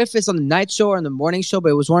if it's on the night show or on the morning show, but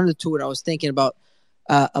it was one of the two. And I was thinking about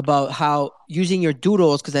how using your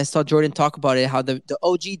Doodles, because I saw Jordan talk about it, how the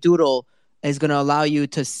OG Doodle is going to allow you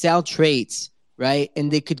to sell traits, right? And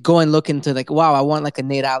they could go and look into like, wow, I want like a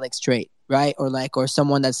Nate Alex trait, right? Or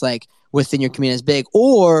someone that's like within your community is big,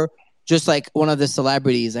 or just like one of the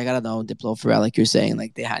celebrities, like, I don't know, Diplo, Pharrell, like you're saying,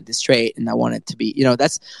 like they had this trait and I want it to be,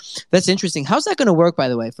 that's interesting. How's that going to work, by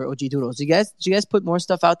the way, for OG Doodles? Do you guys put more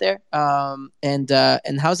stuff out there? And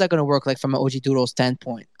how's that going to work, like from an OG Doodle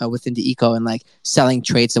standpoint within the eco and like selling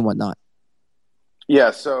traits and whatnot? Yeah.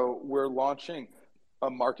 So we're launching a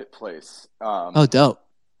marketplace. Oh, dope.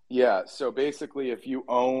 Yeah. So basically if you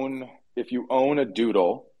own a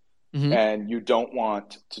Doodle and you don't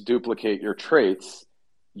want to duplicate your traits,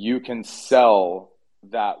 you can sell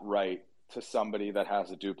that right to somebody that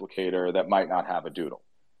has a duplicator that might not have a Doodle.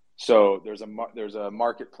 So there's a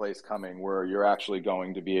marketplace coming where you're actually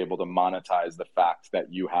going to be able to monetize the fact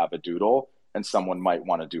that you have a Doodle and someone might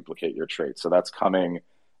want to duplicate your trait. So that's coming,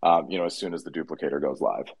 as soon as the duplicator goes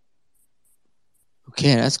live.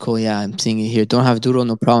 Okay, that's cool. Yeah, I'm seeing it here. Don't have a Doodle,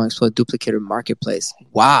 no problem. Explore duplicator marketplace.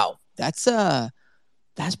 Wow, that's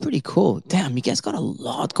pretty cool. Damn, you guys got a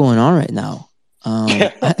lot going on right now.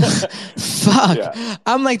 Fuck. Yeah.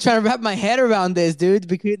 I'm like trying to wrap my head around this, dude,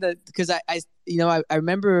 because I I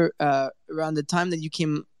remember around the time that you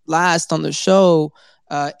came last on the show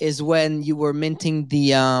is when you were minting the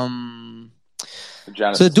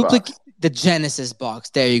Genesis box. The Genesis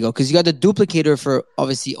box. There you go. Because you got the duplicator for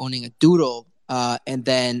obviously owning a Doodle, and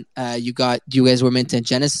then you guys were minting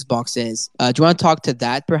Genesis boxes. Do you want to talk to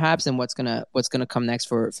that perhaps, and what's gonna come next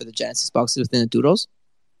for the Genesis boxes within the Doodles?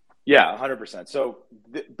 Yeah, 100%. So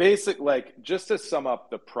just to sum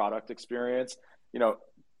up the product experience,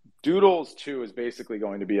 Doodles 2 is basically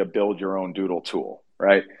going to be a build your own Doodle tool,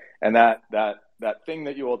 right? And that thing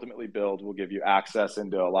that you ultimately build will give you access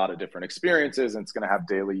into a lot of different experiences, and it's going to have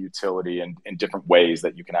daily utility in different ways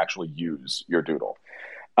that you can actually use your Doodle.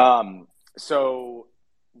 So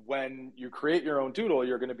when you create your own Doodle,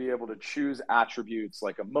 you're going to be able to choose attributes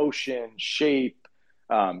like emotion, shape,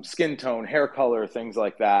 skin tone, hair color, things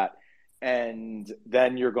like that. And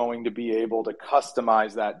then you're going to be able to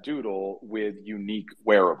customize that Doodle with unique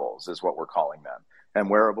wearables, is what we're calling them. And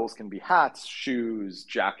wearables can be hats, shoes,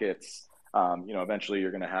 jackets. Eventually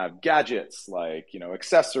you're going to have gadgets like,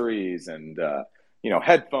 accessories and,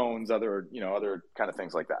 headphones, other kind of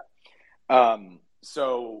things like that.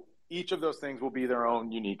 So each of those things will be their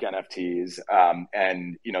own unique NFTs.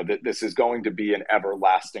 This is going to be an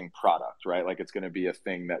everlasting product, right? Like it's going to be a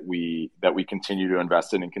thing that we continue to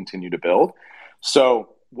invest in and continue to build.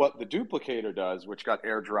 So what the duplicator does, which got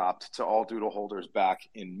airdropped to all Doodle holders back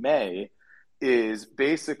in May, is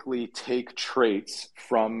basically take traits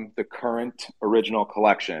from the current original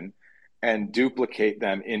collection and duplicate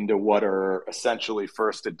them into what are essentially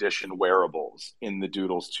first edition wearables in the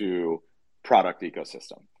Doodles 2 product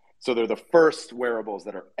ecosystem. So they're the first wearables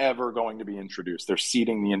that are ever going to be introduced. They're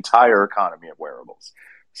seeding the entire economy of wearables.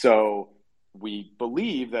 So we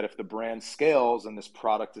believe that if the brand scales and this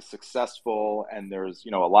product is successful and there's,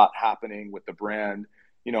 a lot happening with the brand,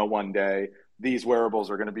 one day, these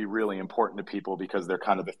wearables are going to be really important to people because they're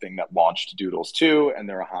kind of the thing that launched Doodles 2 and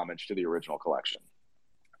they're a homage to the original collection.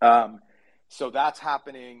 So that's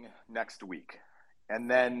happening next week. And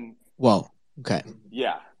then... Whoa, okay.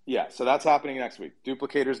 Yeah, so that's happening next week.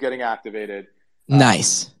 Duplicator's getting activated.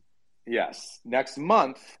 Nice. Yes. Next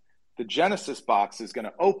month, the Genesis box is going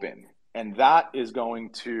to open, and that is going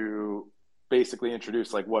to basically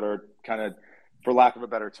introduce like what are kind of, for lack of a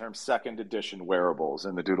better term, second edition wearables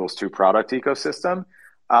in the Doodles 2 product ecosystem.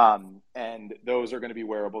 And those are going to be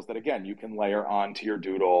wearables that, again, you can layer onto your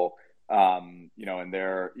Doodle. And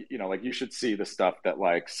they're, like you should see the stuff that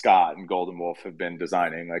like Scott and Golden Wolf have been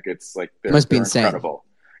designing. Like it's like they're incredible.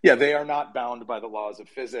 Yeah, they are not bound by the laws of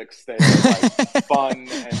physics. They are like fun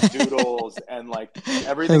and doodles and like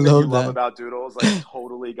everything that you love about Doodles. Like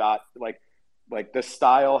totally got like the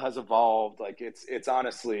style has evolved. Like it's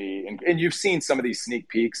honestly, and you've seen some of these sneak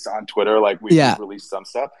peeks on Twitter. Like we've released some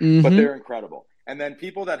stuff, but they're incredible. And then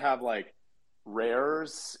people that have like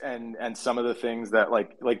rares and some of the things that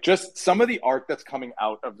like just some of the art that's coming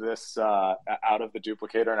out of this out of the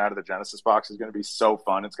duplicator and out of the Genesis box is going to be so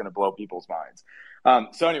fun. It's going to blow people's minds.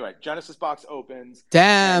 So anyway, Genesis box opens.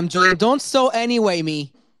 Damn, Julian, don't so anyway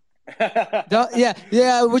me. What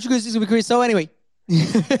you guys is we so anyway.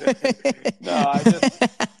 No,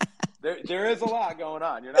 there is a lot going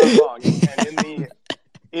on. You're not wrong. And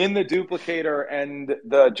in the duplicator and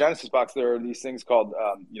the Genesis box, there are these things called,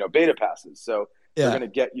 beta passes. So they're going to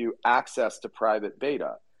get you access to private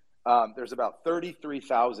beta. There's about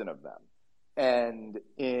 33,000 of them.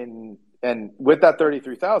 And with that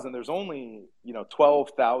 33,000, there's only,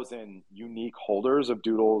 12,000 unique holders of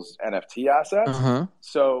Doodles NFT assets. Uh-huh.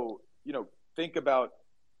 So, think about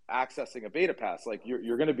accessing a beta pass. Like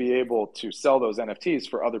you're going to be able to sell those NFTs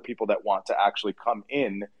for other people that want to actually come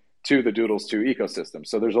in to the Doodles 2 ecosystem.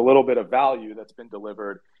 So there's a little bit of value that's been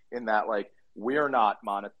delivered in that, like,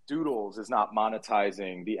 Doodles is not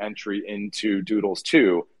monetizing the entry into Doodles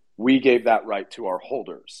 2. We gave that right to our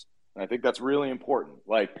holders. And I think that's really important.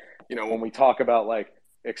 Like, when we talk about like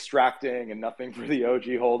extracting and nothing for the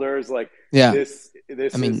OG holders, like this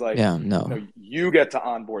is like, you get to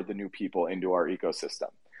onboard the new people into our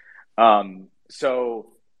ecosystem. So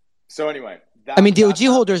anyway, the OG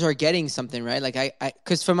holders are getting something, right? Like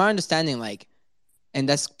because from our understanding, like, and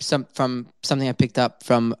that's from something I picked up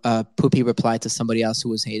from Poopy reply to somebody else who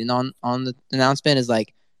was hating on the announcement is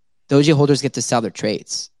like the OG holders get to sell their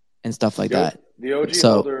traits and stuff like that. The OG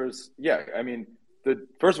holders,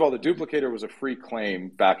 first of all, the duplicator was a free claim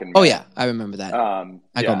back in May. Oh yeah, I remember that.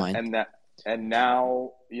 I got mine. And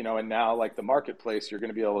now like the marketplace, you're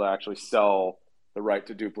going to be able to actually sell the right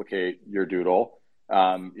to duplicate your Doodle.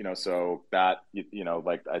 So that,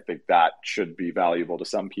 I think that should be valuable to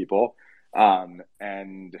some people. And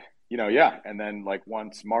then like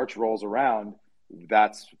once March rolls around,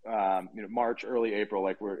 that's March, early April.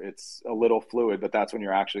 Like it's a little fluid, but that's when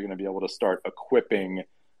you're actually going to be able to start equipping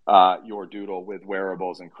your doodle with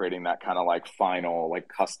wearables and creating that kind of like final, like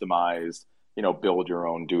customized, build your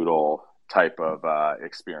own doodle type of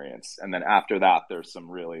experience. And then after that, there's some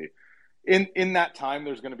really in that time,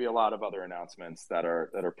 there's going to be a lot of other announcements that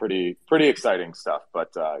are pretty exciting stuff,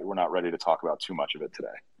 but we're not ready to talk about too much of it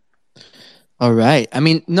today. All right. I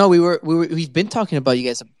mean, no, we've been talking about you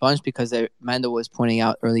guys a bunch because Mando was pointing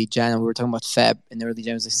out early Jan, and we were talking about Feb, and early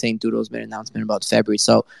Jan was saying Doodles made an announcement about February.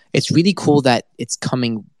 So it's really cool that it's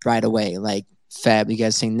coming right away. Like Feb, you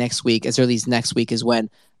guys saying next week, as early as next week is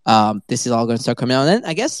when this is all going to start coming out. And then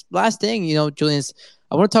I guess last thing, Julian,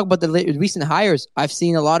 I want to talk about the recent hires. I've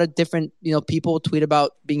seen a lot of different, people tweet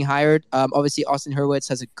about being hired. Obviously, Austin Hurwitz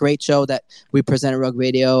has a great show that we present at Rug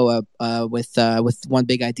Radio with One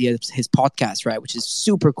Big Idea, his podcast, right, which is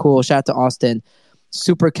super cool. Shout out to Austin,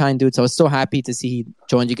 super kind dude. So I was so happy to see he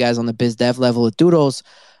joined you guys on the biz dev level at Doodles.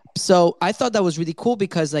 So I thought that was really cool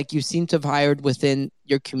because like you seem to have hired within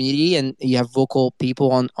your community and you have vocal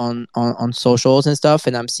people on socials and stuff,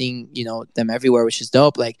 and I'm seeing them everywhere, which is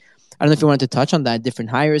dope. Like, I don't know if you wanted to touch on that, different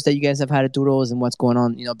hires that you guys have had at Doodles and what's going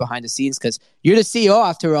on, behind the scenes, because you're the CEO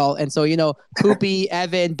after all. And so, Poopy,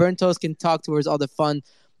 Evan, Burntos can talk towards all the fun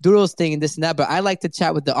Doodles thing and this and that. But I like to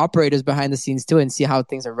chat with the operators behind the scenes too and see how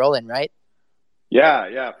things are rolling, right?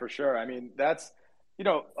 Yeah, for sure. I mean, that's,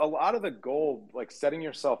 a lot of the goal, like setting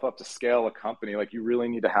yourself up to scale a company, like you really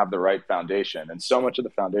need to have the right foundation. And so much of the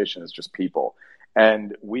foundation is just people.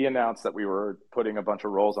 And we announced that we were putting a bunch of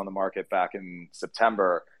roles on the market back in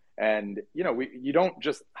September. And, you don't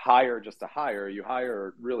just hire to hire. You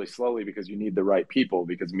hire really slowly because you need the right people,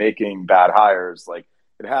 because making bad hires, like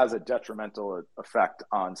it has a detrimental effect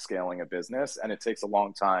on scaling a business. And it takes a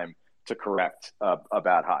long time to correct a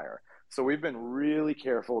bad hire. So we've been really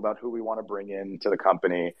careful about who we want to bring into the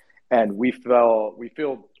company. And we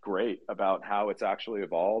feel great about how it's actually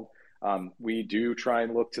evolved. We do try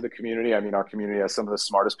and look to the community. I mean, our community has some of the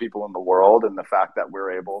smartest people in the world. And the fact that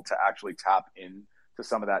we're able to actually tap in to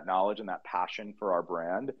some of that knowledge and that passion for our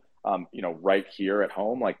brand, right here at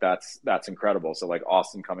home, like that's incredible. So like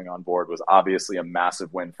Austin coming on board was obviously a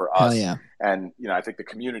massive win for us. Hell yeah. And, I think the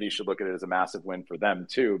community should look at it as a massive win for them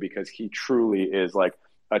too, because he truly is like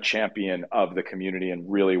a champion of the community and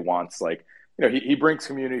really wants like, he brings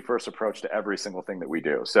community first approach to every single thing that we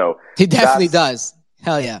do. So he definitely does.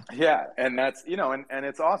 Hell yeah. Yeah. And that's, and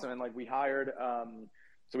it's awesome. And like we hired,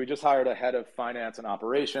 so we just hired a head of finance and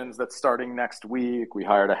operations that's starting next week. We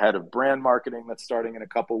hired a head of brand marketing that's starting in a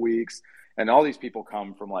couple weeks. And all these people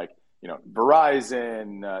come from like,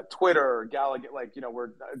 Verizon, Twitter, Gallagher, like,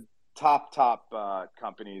 we're top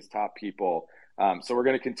companies, top people. So we're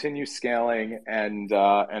going to continue scaling and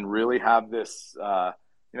really have this,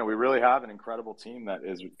 we really have an incredible team that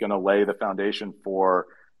is going to lay the foundation for,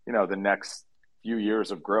 the next few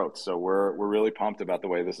years of growth. So we're really pumped about the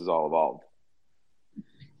way this has all evolved.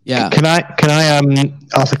 Yeah. Can I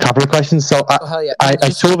ask a couple of questions? So I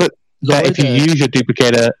saw that if you use your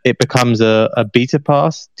duplicator, it becomes a beta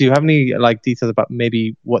pass. Do you have any like details about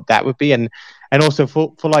maybe what that would be? And also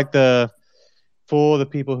for the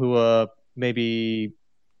people who are maybe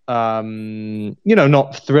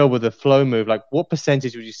not thrilled with the flow move, like what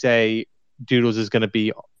percentage would you say Doodles is going to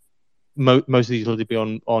be? Most of these will be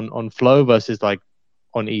on flow versus like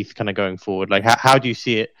on ETH kind of going forward. Like how do you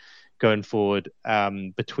see it going forward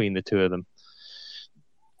between the two of them?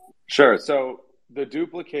 Sure. So the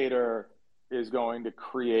duplicator is going to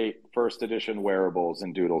create first edition wearables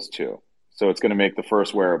in Doodles 2. So it's going to make the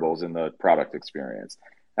first wearables in the product experience.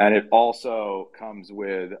 And it also comes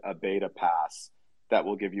with a beta pass that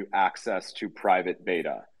will give you access to private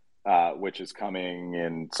beta, which is coming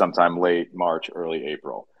in sometime late March, early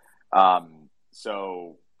April.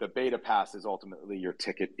 So the beta pass is ultimately your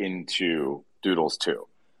ticket into Doodles 2.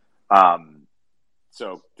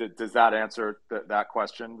 So does that answer that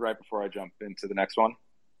question right before I jump into the next one?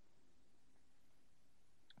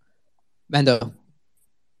 Mando,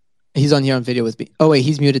 he's on here on video with me. Oh wait,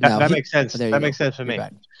 he's muted now. That makes sense. That makes sense for me.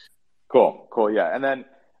 Cool. Yeah. And then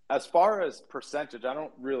as far as percentage, I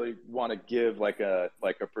don't really want to give like a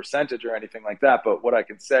percentage or anything like that. But what I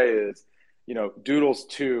can say is, Doodles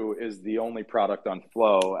 2 is the only product on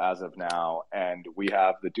Flow as of now. And we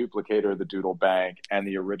have the duplicator, the Doodle Bank, and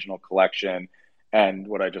the original collection. And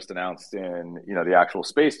what I just announced in, the actual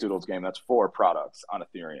Space Doodles game, that's 4 products on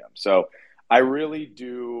Ethereum. So I really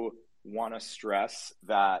do want to stress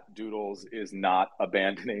that Doodles is not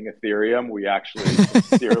abandoning Ethereum. We actually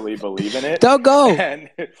sincerely believe in it. Don't go. And,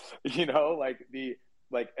 like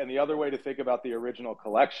and the other way to think about the original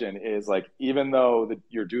collection is like, even though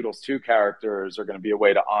your Doodles 2 characters are going to be a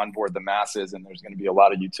way to onboard the masses and there's going to be a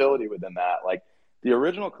lot of utility within that, like the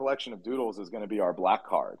original collection of Doodles is going to be our black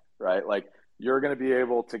card, right? Like you're going to be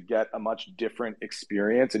able to get a much different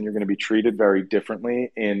experience and you're going to be treated very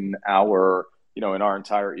differently in our, in our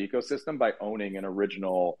entire ecosystem by owning an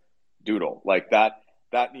original Doodle. Like that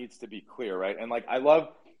needs to be clear, right? And like I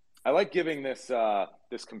like giving this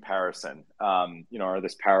this comparison, or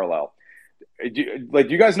this parallel. Do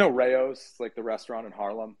you guys know Rayo's, like the restaurant in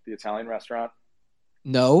Harlem, the Italian restaurant?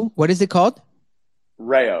 No, what is it called?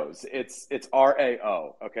 Rayo's. It's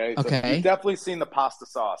RAO. Okay. So okay. You've definitely seen the pasta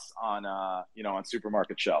sauce on on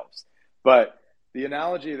supermarket shelves, but the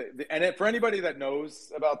analogy for anybody that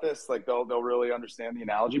knows about this, like they'll really understand the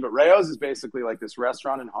analogy. But Rayo's is basically like this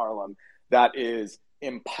restaurant in Harlem that is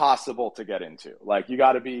impossible to get into. Like you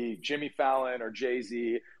got to be Jimmy Fallon or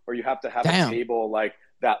Jay-Z, or you have to have a table like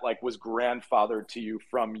that, like was grandfathered to you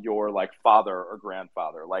from your like father or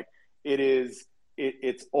grandfather. Like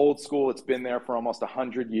it's old school. It's been there for almost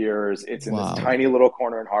 100 years. It's in this tiny little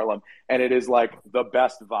corner in Harlem, and it is like the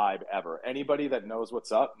best vibe ever. Anybody that knows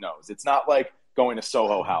what's up knows. It's not like going to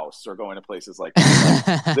Soho House or going to places like this.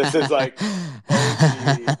 Like, this is like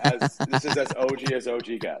as OG as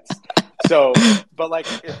OG gets. So, but like,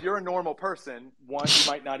 if you're a normal person, one,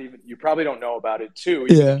 you probably don't know about it. Two,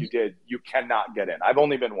 even if you did, you cannot get in. I've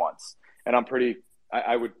only been once, and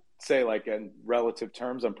I would say, like, in relative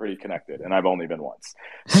terms, I'm pretty connected, and I've only been once.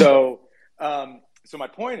 So, so my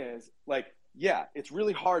point is, like, yeah, it's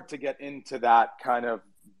really hard to get into that kind of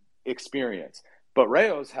experience. But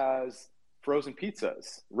Rayo's has frozen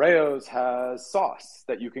pizzas. Rayo's has sauce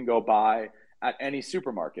that you can go buy at any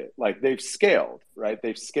supermarket. Like they've scaled, right?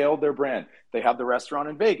 They've scaled their brand. They have the restaurant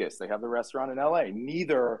in Vegas. They have the restaurant in LA.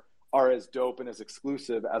 Neither are as dope and as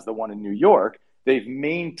exclusive as the one in New York. They've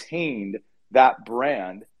maintained that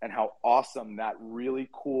brand and how awesome that really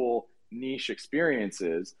cool niche experience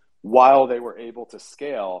is while they were able to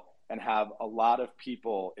scale and have a lot of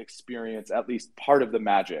people experience at least part of the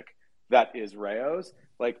magic that is Rayo's.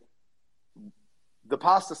 Like the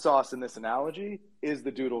pasta sauce in this analogy is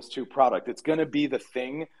the Doodles 2 product. It's going to be the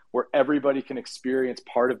thing where everybody can experience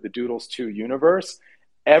part of the Doodles 2 universe.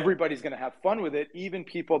 Everybody's going to have fun with it, even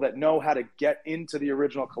people that know how to get into the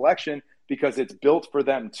original collection because it's built for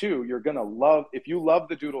them too. You're going to love, if you love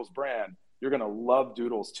the Doodles brand, you're going to love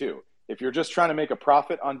Doodles too. If you're just trying to make a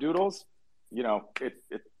profit on Doodles, it's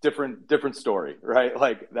different story, right?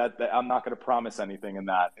 Like that I'm not going to promise anything in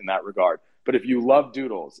that regard. But if you love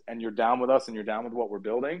Doodles and you're down with us and you're down with what we're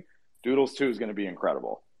building, Doodles 2 is going to be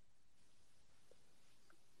incredible.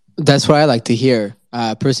 That's what I like to hear.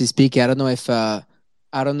 Personally speaking, I don't know if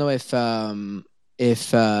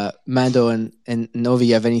Mando and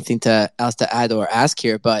Novi have anything else to add or ask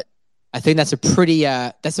here, but I think that's a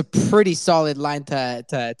pretty solid line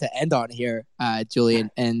to end on here, Julian.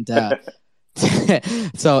 And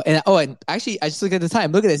so and actually I just looked at the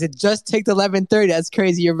time. Look at this. It just ticked 11:30. That's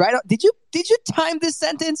crazy. You're right. Did you time this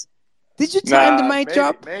sentence? Did you time the mic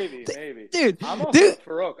drop? Maybe. Dude.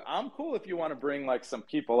 Farouk, I'm cool if you want to bring like some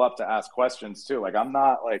people up to ask questions too. Like I'm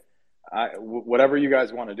not like whatever you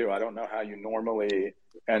guys want to do. I don't know how you normally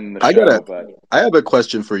end the show, but I have a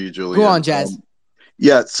question for you, Julian. Go on, Jazz.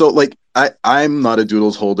 Yeah, so like I'm not a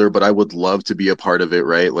Doodles holder, but I would love to be a part of it,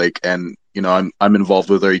 right? Like, and I'm involved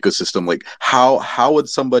with our ecosystem. Like, how would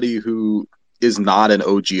somebody who is not an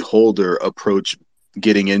OG holder approach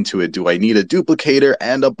getting into it? Do I need a duplicator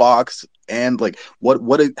and a box? And like,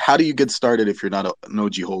 how do you get started if you're not an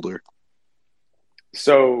OG holder?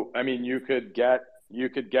 So, I mean, you could get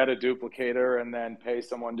a duplicator and then pay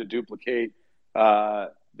someone to duplicate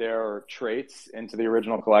their traits into the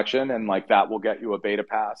original collection, and like that will get you a beta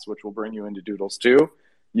pass, which will bring you into Doodles 2.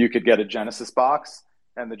 You could get a Genesis box,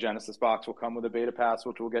 and the Genesis box will come with a beta pass,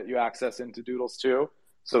 which will get you access into Doodles 2.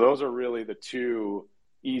 So those are really the two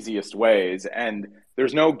easiest ways, and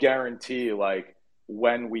there's no guarantee like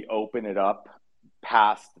when we open it up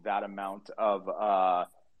past that amount of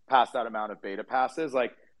beta passes.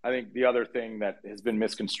 Like I think the other thing that has been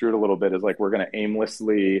misconstrued a little bit is like we're going to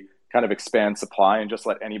aimlessly kind of expand supply and just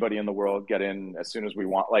let anybody in the world get in as soon as we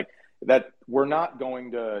want. Like that, we're not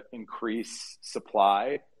going to increase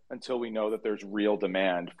supply until we know that there's real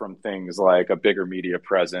demand from things like a bigger media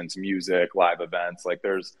presence, music, live events. Like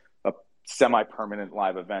there's a semi-permanent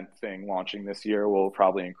live event thing launching this year. We'll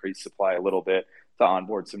probably increase supply a little bit to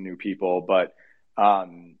onboard some new people. But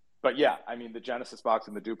yeah, I mean, the Genesis box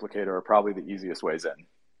and the duplicator are probably the easiest ways in.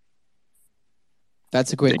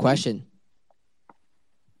 That's a great question.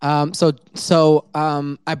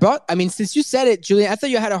 I brought. I mean, since you said it, Julian, I thought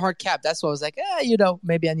you had a hard cap. That's why I was like,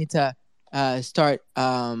 maybe I need to start.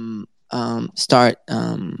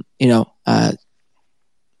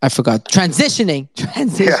 I forgot transitioning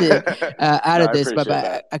out of this, but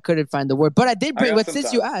I couldn't find the word. But I did bring. But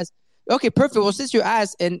since you asked, okay, perfect. Well, since you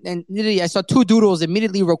asked, and literally I saw two Doodles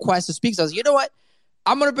immediately request to speak. So I was like, you know what?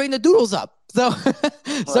 I'm gonna bring the Doodles up. So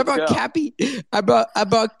I brought Cappy. I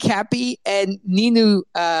brought Cappy and Ninu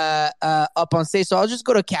up on stage. So I'll just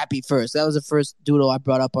go to Cappy first. That was the first Doodle I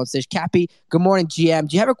brought up on stage. Cappy, good morning, GM.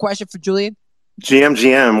 Do you have a question for Julian?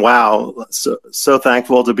 GM, wow. So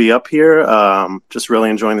thankful to be up here. Just really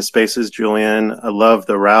enjoying the spaces, Julian. I love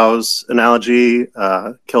the rouse analogy.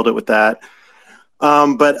 Killed it with that.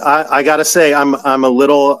 But I gotta say, I'm a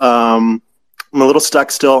little stuck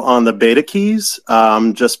still on the beta keys,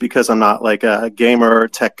 just because I'm not like a gamer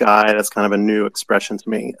tech guy. That's kind of a new expression to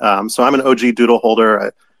me. So I'm an OG Doodle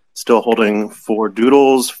holder. Still holding 4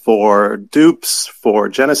 Doodles, 4 dupes, 4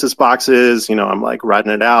 Genesis boxes. I'm like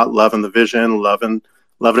riding it out, loving the vision, loving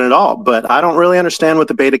it all. But I don't really understand what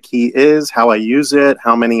the beta key is, how I use it,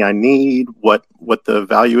 how many I need, what the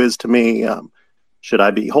value is to me. Should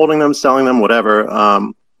I be holding them, selling them, whatever?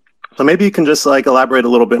 So maybe you can just like elaborate a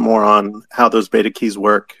little bit more on how those beta keys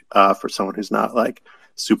work for someone who's not like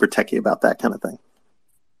super techie about that kind of thing.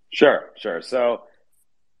 Sure. So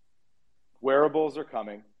wearables are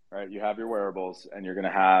coming. Right, you have your wearables, and you're going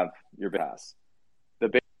to have your beta pass.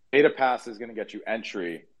 The beta pass is going to get you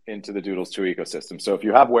entry into the Doodles 2 ecosystem. So if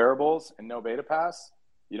you have wearables and no beta pass,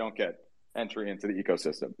 you don't get entry into the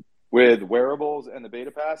ecosystem. With wearables and the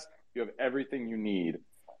beta pass, you have everything you need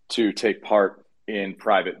to take part in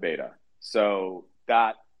private beta. So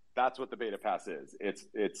that's what the beta pass is.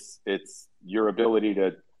 It's your ability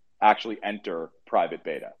to actually enter private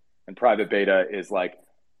beta, and private beta is like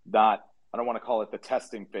not. I don't want to call it the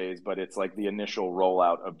testing phase, but it's like the initial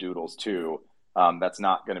rollout of Doodles 2. That's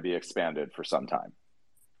not going to be expanded for some time.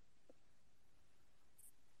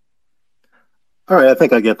 All right, I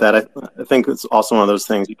think I get that. I think it's also one of those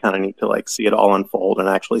things you kind of need to like see it all unfold and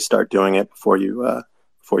actually start doing it before you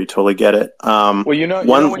totally get it. Well, when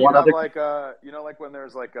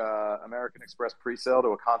there's like a American Express pre-sale to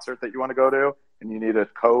a concert that you want to go to, and you need a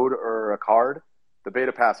code or a card, the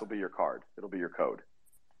beta pass will be your card. It'll be your code.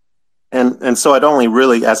 And so I'd only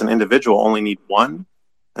really, as an individual, only need one,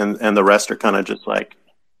 and the rest are kind of just like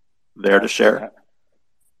there to share.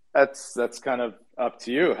 That's kind of up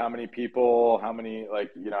to you. How many people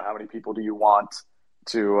do you want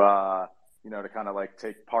to to kind of like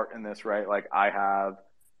take part in this, right? Like I have,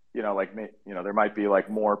 there might be like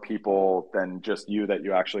more people than just you that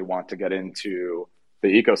you actually want to get into the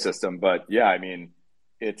ecosystem. But yeah, I mean,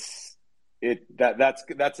 that's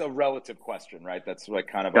a relative question, right? That's like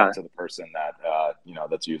kind of up to the person that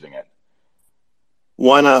that's using it.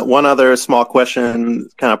 One other small question,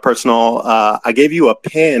 kind of personal. I gave you a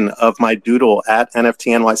pin of my doodle at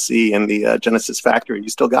NFT NYC in the Genesis factory. You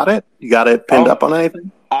still got it? You got it pinned up on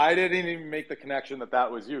anything? I didn't even make the connection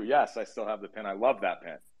that was you. Yes, I still have the pin. I love that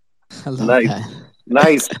pin. I love that.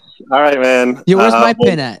 Nice. All right, man. Yeah, where's my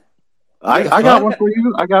pin at? I got one for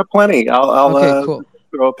you. I got plenty. I'll okay, cool.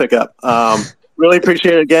 Throw a pick up. Really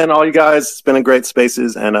appreciate it again, all you guys. It's been a great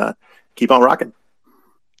spaces, and keep on rocking.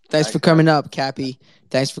 Thanks for coming up, Cappy.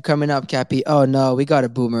 Oh no, we got a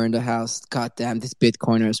boomer in the house. God damn, this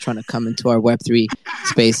Bitcoiner is trying to come into our Web3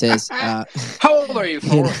 spaces. How old are you,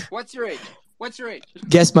 Ford? What's your age?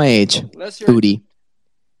 Guess my age. Booty.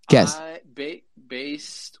 Guess.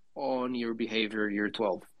 Based on your behavior, you're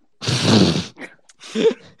 12.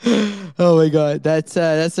 Oh my god, that's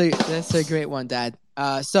a great one, Dad.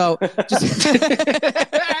 So just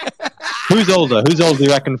Who's older? Who's older, you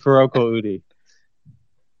reckon, Farouk or Udi?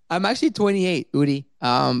 I'm actually 28, Udi.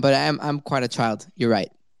 But I'm quite a child. You're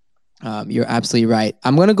right. You're absolutely right.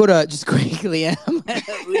 I'm gonna go to just quickly.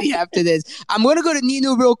 Udi after this, I'm gonna go to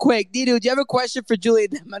Ninu real quick. Ninu, do you have a question for Julian?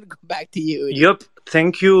 I'm gonna go back to you. Udi. Yep.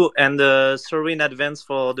 Thank you, and sorry in advance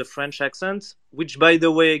for the French accent, which, by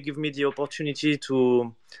the way, give me the opportunity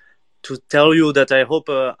to tell you that I hope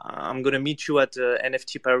I'm gonna meet you at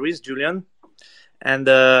NFT Paris, Julian. And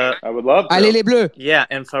I would love to. Allez les Bleus. Yeah,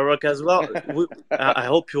 and Farouk as well. I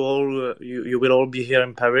hope you will all be here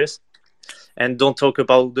in Paris. And don't talk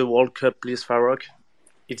about the World Cup, please, Farouk.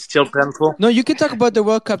 It's still painful. No, you can talk about the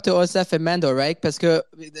World Cup to Osef and Mando, right? Because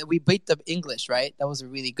we beat the English, right? That was a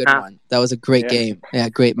really good one. That was a great game. Yeah,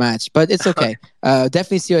 great match. But it's okay.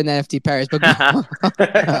 Definitely see you in NFT Paris. But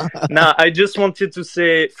No, I just wanted to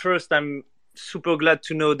say first, I'm super glad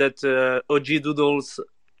to know that OG Doodles,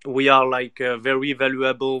 we are like a very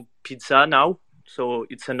valuable pizza now. So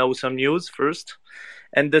it's an awesome news first.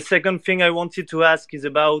 And the second thing I wanted to ask is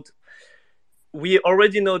about, we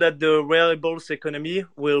already know that the wearables economy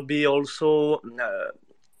will be also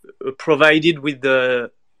provided with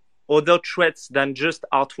the other threats than just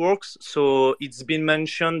artworks. So it's been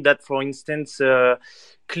mentioned that, for instance,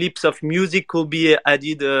 clips of music could be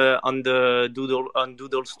added on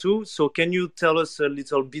Doodles too. So can you tell us a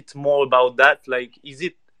little bit more about that? Like, is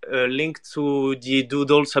it linked to the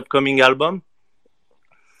Doodles upcoming album?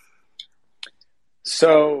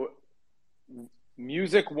 So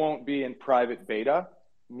music won't be in private beta.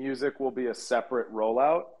 Music will be a separate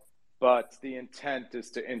rollout, but the intent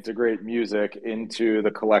is to integrate music into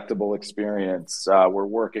the collectible experience. We're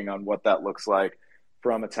working on what that looks like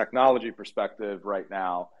from a technology perspective right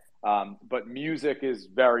now. But music is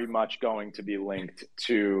very much going to be linked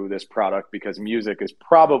to this product because music is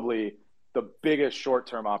probably the biggest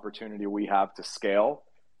short-term opportunity we have to scale.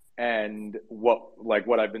 And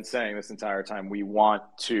what I've been saying this entire time, we want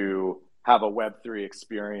to have a Web3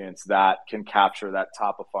 experience that can capture that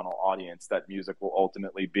top of funnel audience that music will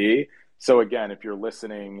ultimately be. So again, if you're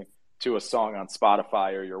listening to a song on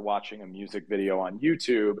Spotify or you're watching a music video on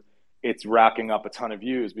YouTube, it's racking up a ton of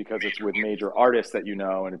views because it's with major artists that you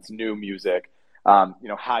know and it's new music.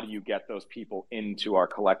 How do you get those people into our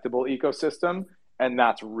collectible ecosystem? And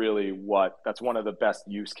that's really that's one of the best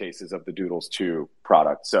use cases of the Doodles 2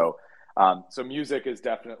 product. So music is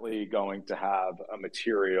definitely going to have a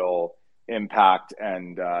material impact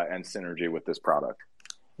and synergy with this product.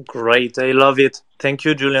 Great. I love it. Thank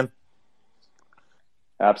you, Julian.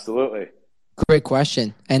 Absolutely. Great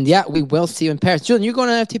question. And yeah, we will see you in Paris. Julian, you going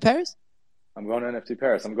to NFT Paris? I'm going to NFT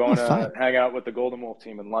Paris. I'm going to hang out with the Golden Wolf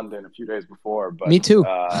team in London a few days before. But, me too.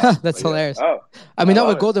 That's hilarious. Oh, I mean, not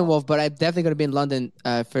with Golden Wolf, but I'm definitely going to be in London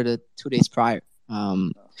for the 2 days prior.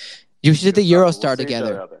 You should do the Eurostar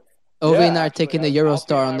together. Ovi and I are taking the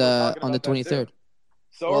Eurostar on the 23rd.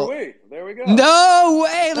 So are we. There we go. No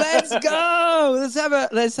way. Let's go.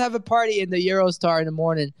 Let's have a party in the Eurostar in the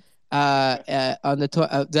morning. On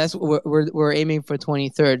the that's what we're aiming for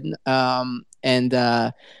 23rd.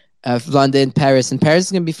 London, Paris, and Paris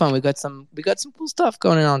is gonna be fun. We got some cool stuff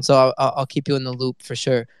going on. So I'll keep you in the loop for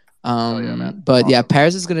sure. But awesome. Yeah,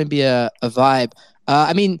 Paris is gonna be a vibe.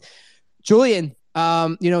 I mean, Julian,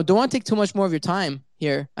 don't want to take too much more of your time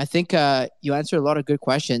here. I think you answered a lot of good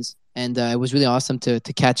questions, and it was really awesome to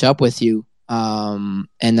catch up with you. And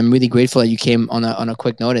I'm really grateful that you came on a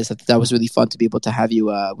quick notice. I thought that was really fun to be able to have you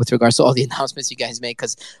with regards to all the announcements you guys made,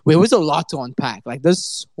 because it was a lot to unpack. Like,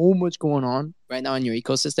 there's so much going on right now in your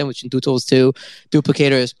ecosystem, which in Doodles 2,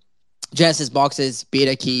 duplicators, Genesis boxes,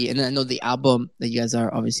 beta key, and then I know the album that you guys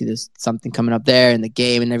are, obviously there's something coming up there, and the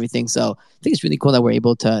game and everything. So I think it's really cool that we're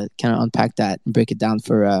able to kind of unpack that and break it down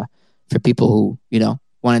for people who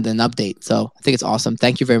wanted an update. So I think it's awesome.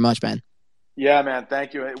 Thank you very much, man. Yeah, man.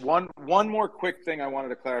 Thank you. One more quick thing I wanted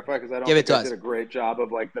to clarify, because I don't think I did a great job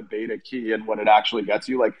of like the beta key and what it actually gets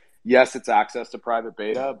you. Like, yes, it's access to private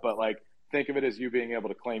beta, but like, think of it as you being able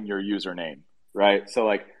to claim your username, right? So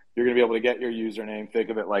like, you're going to be able to get your username. Think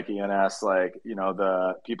of it like ENS, like,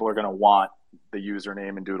 the people are going to want the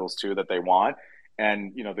username in Doodles 2 that they want.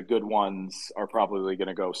 And, the good ones are probably going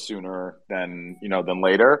to go sooner than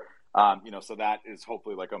later. So that is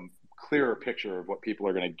hopefully like a clearer picture of what people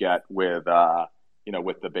are going to get with the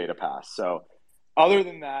beta pass. So other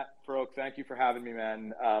than that, Farouk, thank you for having me,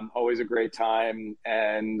 man. Always a great time,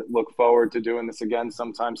 and look forward to doing this again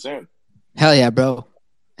sometime soon. Hell yeah, bro.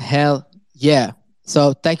 Hell yeah.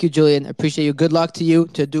 So thank you, Julian. Appreciate you. Good luck to you,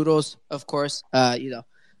 to Doodles, of course.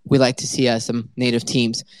 We like to see some native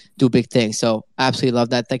teams do big things. So absolutely love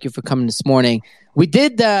that. Thank you for coming this morning. We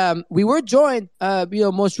were joined,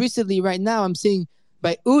 most recently right now, I'm seeing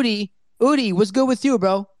by Udi. Udi, what's good with you,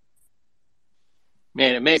 bro?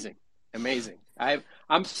 Man, amazing.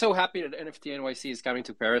 I'm so happy that NFT NYC is coming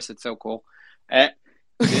to Paris. It's so cool. I'm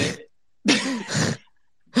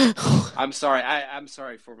sorry. I'm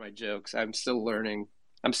sorry for my jokes. I'm still learning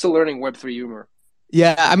Web3 humor.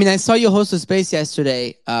 Yeah, I mean, I saw you host a space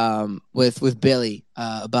yesterday with Billy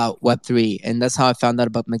about Web3, and that's how I found out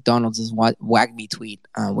about McDonald's' Wag Me tweet,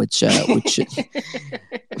 which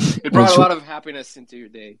it brought a lot of happiness into your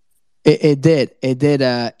day. It did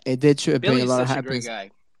bring a lot of happiness. A great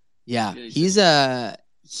guy. Yeah, he's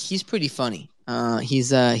pretty funny.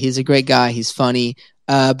 He's a great guy. He's funny.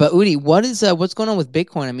 But Udi, what's going on with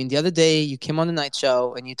Bitcoin? I mean, the other day you came on the night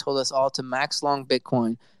show and you told us all to max long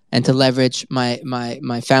Bitcoin and to leverage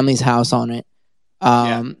my family's house on it.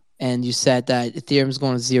 And you said that Ethereum's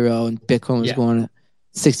going to zero and Bitcoin was going to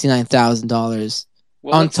 $69,000.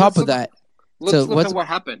 Well, on top of that, let's look at what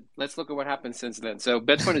happened. Let's look at what happened since then. So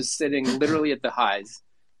Bitcoin is sitting literally at the highs.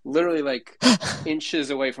 literally like inches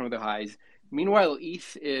away from the highs. Meanwhile,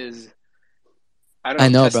 ETH is, I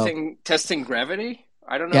don't know, testing gravity.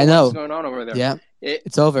 I don't know what's going on over there. Yeah,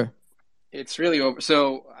 it's over. It's really over.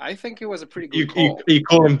 So I think it was a pretty good call.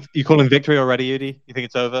 You calling victory already, Udi? You think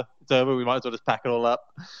it's over? It's over. We might as well just pack it all up.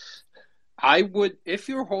 I would, if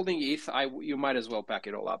you're holding ETH, you might as well pack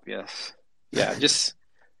it all up. Yes. Yeah. Just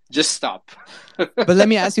stop. But let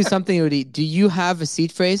me ask you something, Udi. Do you have a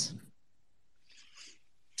seed phrase?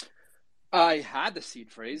 I had the seed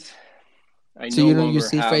phrase. So you don't use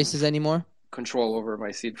seed phrases anymore? Control over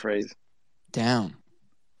my seed phrase. Damn.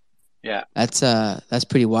 Yeah. That's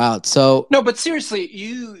pretty wild. So no, but seriously,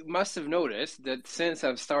 you must have noticed that since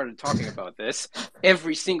I've started talking about this,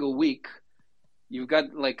 every single week you've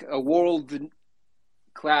got like a world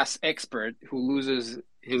class expert who loses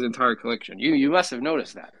his entire collection. You must have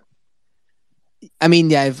noticed that. I mean,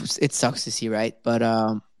 yeah, it sucks to see, right? But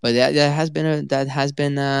that has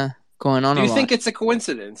been going on. Do you think it's a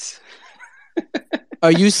coincidence?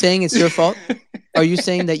 Are you saying it's your fault? Are you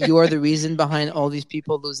saying that you are the reason behind all these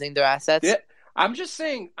people losing their assets? Yeah, I'm just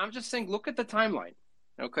saying. Look at the timeline,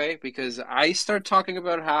 okay? Because I start talking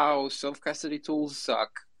about how self-custody tools suck,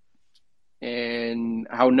 and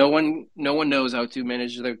how no one knows how to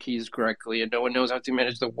manage their keys correctly, and no one knows how to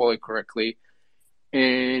manage the wallet correctly.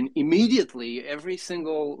 And immediately, every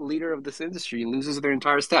single leader of this industry loses their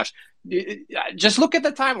entire stash. Just look at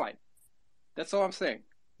the timeline. That's all I'm saying.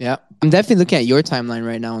 Yeah, I'm definitely looking at your timeline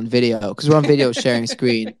right now on video because we're on video sharing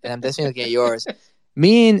screen, and I'm definitely looking at yours.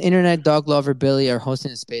 Me and internet dog lover Billy are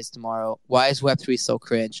hosting a space tomorrow. Why is Web3 so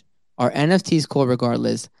cringe? Are NFTs cool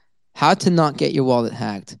regardless? How to not get your wallet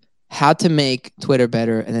hacked? How to make Twitter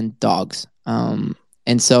better? And then dogs. And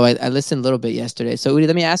so I listened a little bit yesterday. So Udi,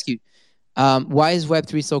 let me ask you, why is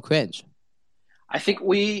Web3 so cringe? I think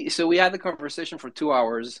we had the conversation for 2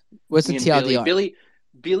 hours. What's the TLDR?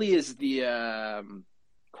 Billy is the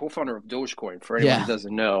co-founder of Dogecoin, for anyone who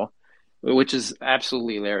doesn't know, which is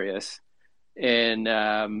absolutely hilarious. And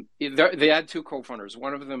they had two co-founders.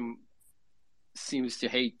 One of them seems to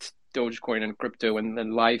hate Dogecoin and crypto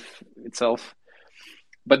and life itself.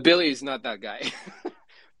 But Billy is not that guy.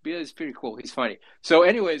 Billy is pretty cool. He's funny. So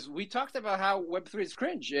anyways, we talked about how Web3 is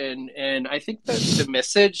cringe. And I think the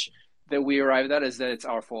message that we arrived at is that it's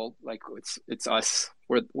our fault. Like, it's us.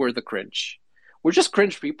 We're the cringe. We're just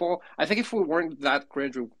cringe people. I think if we weren't that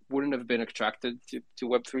cringe, we wouldn't have been attracted to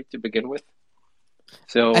Web3 to begin with.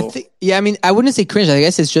 So I mean, I wouldn't say cringe. I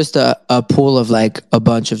guess it's just a pool of like a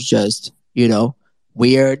bunch of just,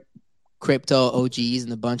 weird crypto OGs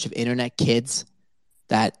and a bunch of internet kids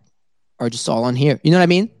that are just all on here. You know what I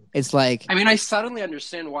mean? It's like, I suddenly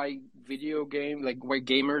understand why why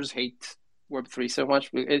gamers hate Web3 so much.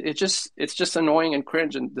 It's just annoying and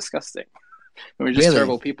cringe and disgusting. And we're just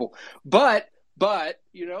terrible people. But that's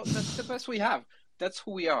the best we have. That's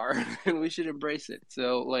who we are, and we should embrace it.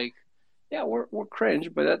 So we're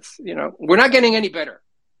cringe, but that's we're not getting any better.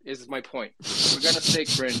 Is my point. We're gonna stay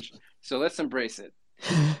cringe, so let's embrace it.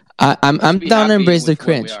 I'm down to embrace the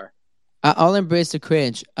cringe. I'll embrace the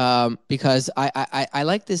cringe because I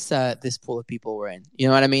like this pool of people we're in. You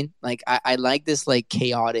know what I mean? Like I like this like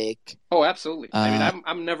chaotic. Oh, absolutely.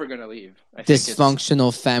 I'm never gonna leave.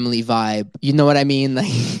 Dysfunctional family vibe. You know what I mean?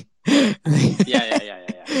 Like yeah.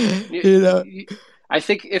 I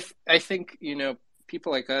think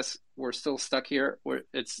people like us, we're still stuck here.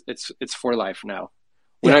 It's for life now.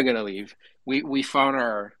 We're not gonna leave. We found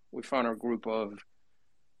our group of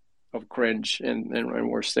cringe and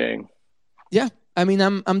we're staying. Yeah, I mean,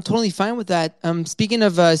 I'm totally fine with that. Speaking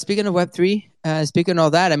of Web3, speaking of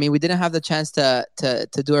all that, I mean, we didn't have the chance to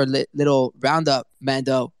do our little roundup,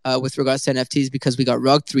 Mando, with regards to NFTs because we got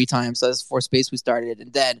rugged 3 times. So that's 4 space we started,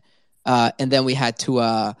 and then we had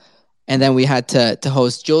to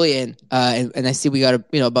host Julian, and I see we got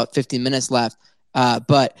about 15 minutes left.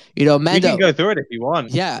 But Mando, we can go through it if you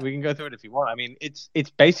want. Yeah, we can go through it if you want. I mean, it's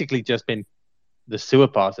basically just been the sewer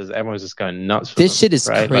passes. Everyone's just going nuts. This shit is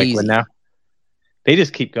crazy. Like now, they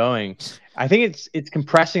just keep going. I think it's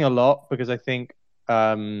compressing a lot because I think,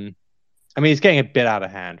 it's getting a bit out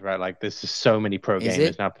of hand, right? Like there's just so many pro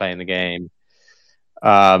gamers now playing the game.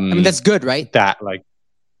 That's good, right?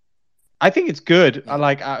 I think it's good.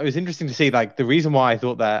 It was interesting to see the reason why I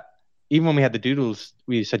thought that even when we had the Doodles,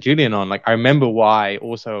 we had Julian on. Like I remember why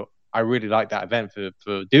also I really liked that event for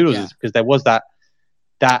Doodles is because there was that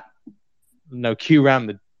queue around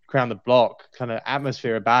the block kind of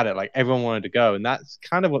atmosphere about it. Like everyone wanted to go, and that's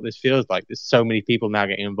kind of what this feels like. There's so many people now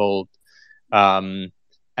getting involved, and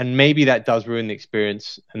maybe that does ruin the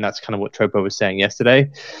experience. And that's kind of what Tropo was saying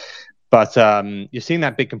yesterday. But you're seeing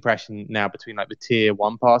that big compression now between the tier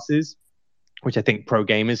 1 passes, which I think pro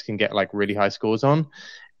gamers can get like really high scores on,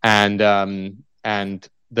 and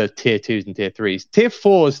the tier 2s and tier 3s. Tier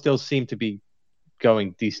 4s still seem to be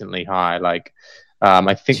going decently high. Like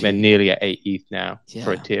I think they're nearly at 8 ETH now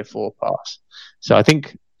for a tier 4 pass. So I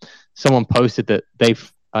think someone posted that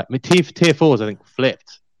they've tier 4s I think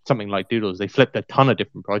flipped something like Doodles. They flipped a ton of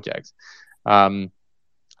different projects.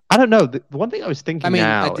 I don't know. The one thing I was thinking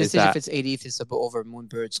now is that if it's 8 ETH, it's over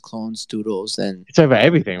Moonbirds, clones, Doodles, and it's over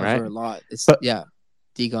everything, over right? a lot. It's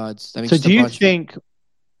D-Gods. I mean, so do you think?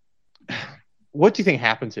 What do you think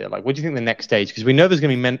happens here? Like, what do you think the next stage? Because we know there's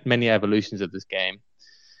going to be many evolutions of this game,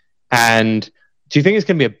 and do you think it's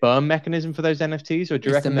going to be a burn mechanism for those NFTs, or do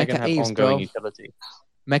you reckon they're going to have ongoing utility?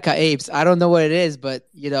 Mecha apes. I don't know what it is, but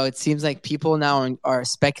it seems like people now are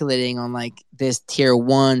speculating on like this tier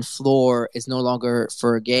 1 floor is no longer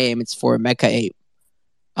for a game; it's for a mecha ape.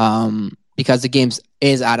 Because the game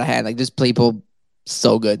is out of hand. Like there's people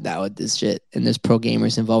so good now at this shit, and there's pro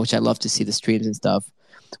gamers involved, which I love to see the streams and stuff,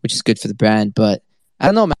 which is good for the brand. But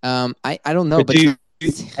I don't know. I don't know. But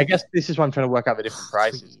I guess this is why I'm trying to work out the different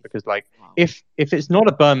prices, because like if it's not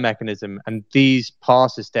a burn mechanism and these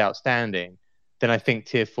passes stay outstanding, then I think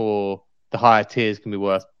tier 4, the higher tiers, can be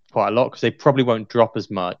worth quite a lot because they probably won't drop as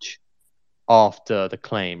much after the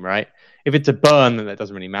claim, right? If it's a burn, then that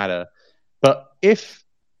doesn't really matter. But if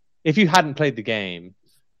you hadn't played the game,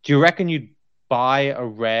 do you reckon you'd buy a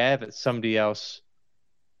rare that somebody else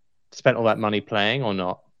spent all that money playing or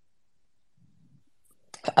not?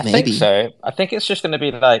 I think so. I think it's just going to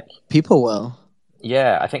be like people will.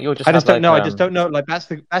 Yeah, I think you'll just. I just don't know. I just don't know. Like that's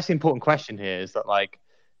the important question here. Is that like,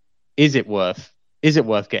 is it worth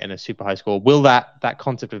getting a super high score? Will that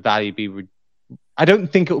concept of value be? I don't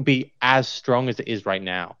think it will be as strong as it is right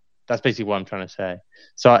now. That's basically what I'm trying to say.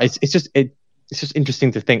 So it's just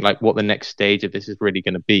interesting to think like what the next stage of this is really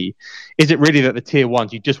going to be. Is it really that the tier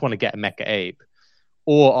 1s you just want to get a mecha ape,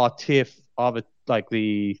 or are the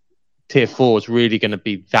tier 4s really going to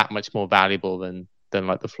be that much more valuable than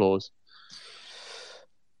like the floors?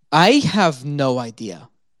 I have no idea.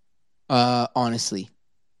 Honestly,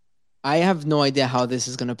 I have no idea how this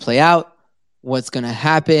is going to play out. What's going to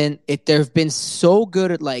happen? They've been so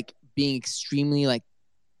good at like being extremely like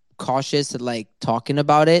cautious at like talking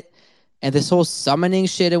about it, and this whole summoning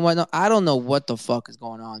shit and whatnot. I don't know what the fuck is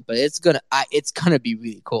going on, but it's gonna be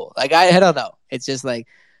really cool. Like I don't know. It's just like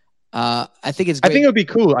I think it's great. I think it would be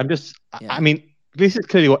cool. I mean, this is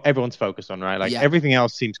clearly what everyone's focused on, right? Like everything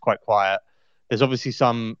else seems quite quiet. There's obviously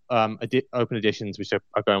some open editions which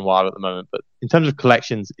are going wild at the moment, but in terms of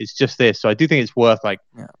collections, it's just this. So I do think it's worth like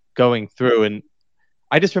going through. And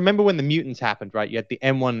I just remember when the mutants happened, right? You had the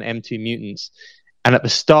M1 and M2 mutants, and at the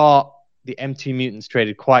start, the M2 mutants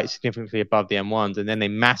traded quite significantly above the M1s, and then they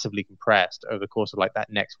massively compressed over the course of like that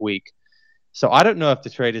next week. So I don't know if the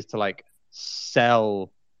trade is to like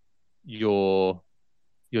sell your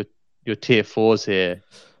tier 4s here.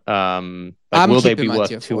 Like, will they be worth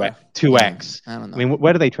 2x? I don't know. I mean,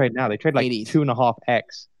 where do they trade now? They trade like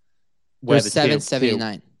 2.5x. Where the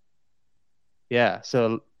 779. Yeah,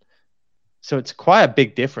 so it's quite a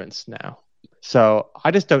big difference now. So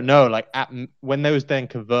I just don't know. Like when those then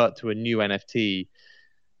convert to a new NFT,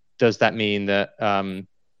 does that mean that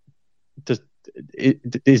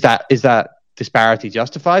is that disparity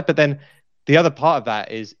justified? But then the other part of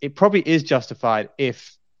that is it probably is justified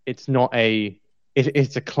if it's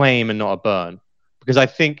a claim and not a burn. Because I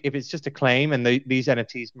think if it's just a claim and these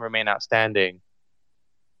NFTs remain outstanding,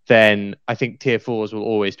 then I think tier 4s will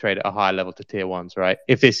always trade at a higher level to tier 1s, right?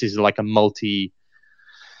 If this is like a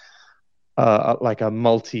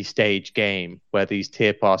multi-stage game where these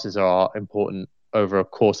tier passes are important over a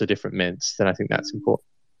course of different mints, then I think that's important.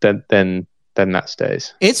 Then that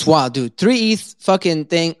stays. It's wild, dude. 3 ETH fucking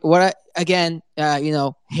thing.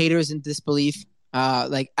 Haters in disbelief.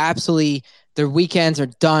 Like absolutely, their weekends are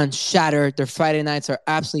done, shattered. Their Friday nights are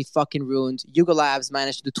absolutely fucking ruined. Yuga Labs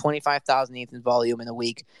managed to do 25,000 ETH in volume in a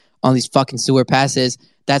week on these fucking sewer passes.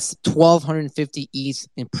 That's 1,250 ETH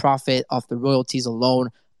in profit off the royalties alone,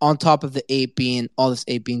 on top of the ape being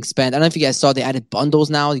spent. I don't know if you guys saw they added bundles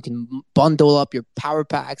now. You can bundle up your power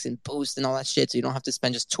packs and boost and all that shit, so you don't have to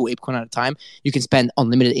spend just 2 ApeCoin at a time. You can spend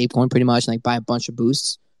unlimited ApeCoin pretty much and like buy a bunch of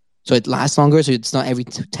boosts, so it lasts longer. So it's not every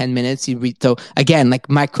 10 minutes. So again, like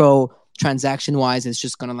micro transaction wise, it's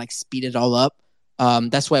just gonna like speed it all up.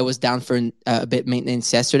 That's why it was down for a bit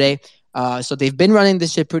maintenance yesterday. So they've been running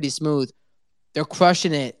this shit pretty smooth. They're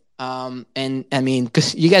crushing it. And I mean,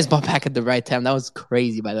 because you guys bought back at the right time, that was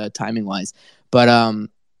crazy by the timing wise. But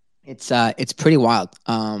it's pretty wild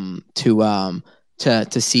to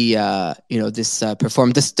see this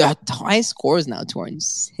perform. The high scores now too are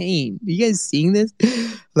insane. You guys seeing this?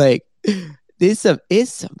 Like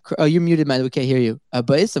Oh, you're muted, man. We can't hear you.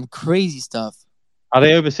 But it's some crazy stuff. Are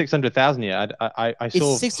they over 600,000 yet? I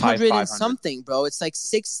saw it's 600 and something, bro. It's like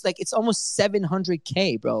it's almost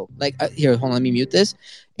 700K, bro. Like here, hold on, let me mute this.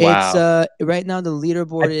 Wow. It's right now the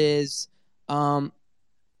leaderboard is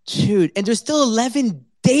dude, and there's still 11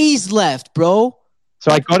 days left, bro.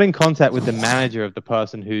 So I got in contact with the manager of the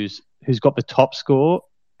person who's got the top score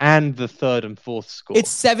and the third and fourth score. It's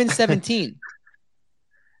 717.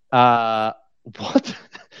 What?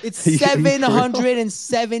 It's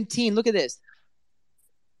 717. Look at this.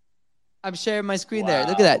 I'm sharing my screen there.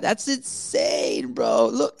 Look at that. That's insane, bro.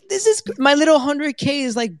 Look, this is my little 100K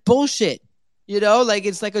is like bullshit. You know, like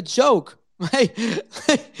it's like a joke.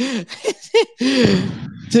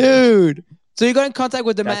 Dude. So you got in contact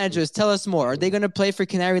with the managers. Tell us more. Are they going to play for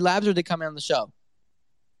Canary Labs or are they coming on the show?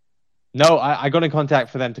 No, I got in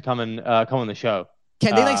contact for them to come on the show.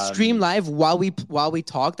 Can they like stream live while we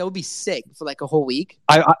talk? That would be sick for like a whole week.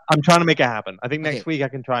 I'm trying to make it happen. I think next week I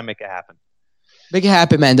can try and make it happen. Make it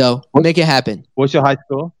happen, Mando. Make it happen. What's your high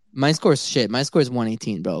score? My score is shit. My score is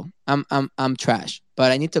 118, bro. I'm trash,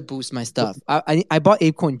 but I need to boost my stuff. I bought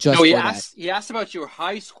ApeCoin just for that. He asked about your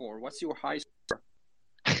high score. What's your high score?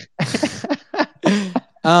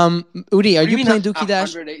 Udi, are you playing Dookie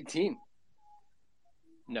Dash? 118.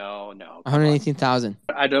 No. 118,000.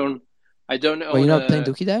 I don't know. Well, you're not playing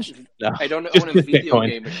Dookie Dash? No. I don't own a video Bitcoin.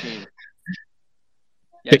 game machine.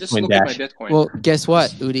 Yeah, just look at my Bitcoin. Well, guess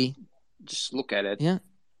what, Udi? Just look at it. Yeah,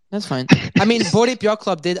 that's fine. I mean, Bored Ape Yacht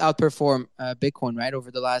Club did outperform Bitcoin, right?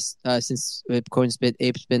 Over the last since Bitcoin's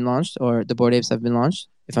Apes been launched, or the Bored Apes have been launched,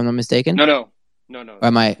 if I'm not mistaken. No.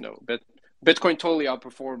 Am I? No, but Bitcoin totally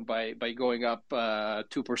outperformed by going up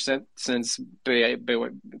 2% since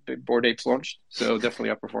Bored Apes launched. So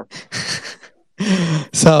definitely outperformed.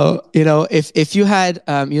 So, you know, if you had,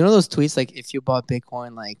 you know, those tweets, like if you bought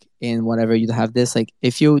Bitcoin, like in whatever, you'd have this, like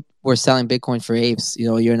if you were selling Bitcoin for apes, you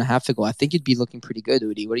know, a year and a half ago, I think you'd be looking pretty good,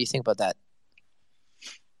 Udi. What do you think about that?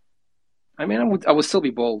 I mean, I would still be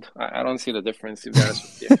bold. I don't see the difference, to be honest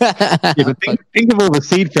with you. Yeah, but think of all the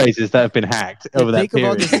seed phrases that have been hacked over that period. Think of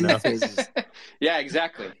all the seed phrases. Yeah,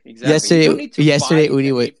 exactly. Yesterday,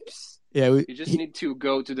 Udi, you just need to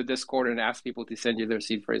go to the Discord and ask people to send you their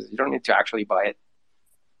seed phrases. You don't need to actually buy it.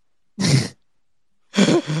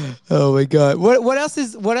 Oh my god! What else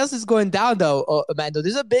is going down though, Amando?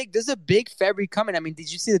 There's a big February coming. I mean, did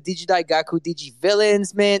you see the Digidai Gaku Digi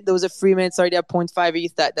Villains, man? There was a free man. It's already at 0.5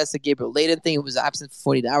 ETH. That's the Gabriel Layden thing. It was absent for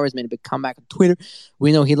 48 hours, man. A big comeback on Twitter.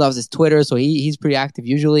 We know he loves his Twitter, so he's pretty active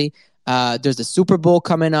usually. There's the Super Bowl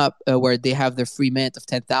coming up where they have their free mint of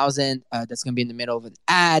 10,000. That's going to be in the middle of an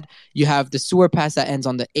ad. You have the sewer pass that ends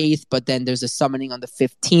on the 8th, but then there's a summoning on the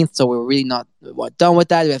 15th. So we're really not done with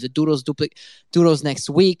that. We have the Doodles next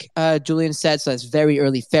week, Julian said. So that's very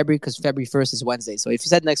early February because February 1st is Wednesday. So if you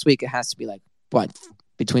said next week, it has to be like,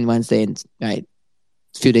 between Wednesday and a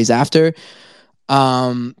few days after.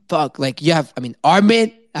 Like you have, our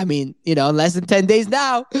mint. Less than 10 days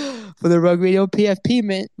now for the Rug Radio PFP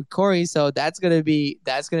mint with Corey. So that's gonna be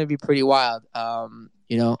pretty wild. I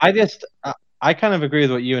kind of agree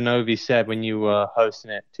with what you and Ovi said when you were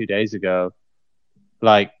hosting it 2 days ago.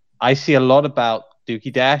 Like I see a lot about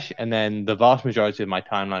Dookie Dash, and then the vast majority of my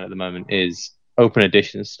timeline at the moment is open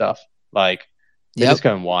edition stuff. Like they're just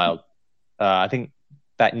going wild. I think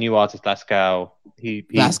that new artist Lascal,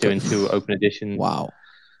 he's doing 2 open editions. Wow.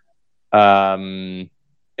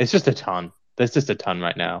 It's just a ton. There's just a ton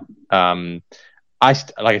right now. Like I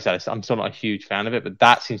said, I'm still not a huge fan of it, but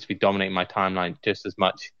that seems to be dominating my timeline just as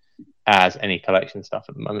much as any collection stuff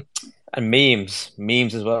at the moment. And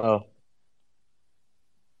memes as well.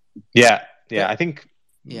 Yeah. I think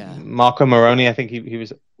Marco Moroni, I think he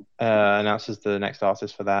was announced as the next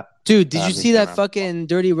artist for that. Dude, did you see that fucking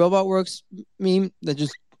Dirty Robot Works meme that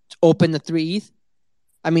just opened the 3 ETH?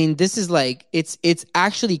 This is like it's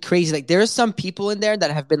actually crazy. Like there are some people in there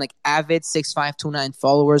that have been like avid 6529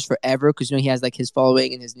 followers forever because he has like his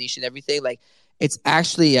following and his niche and everything. Like it's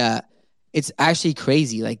actually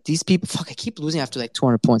crazy. Like these people, I keep losing after like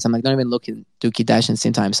 200 points. I'm like not even looking Dookie Dash at the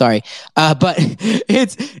same time. Sorry, but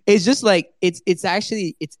it's just like it's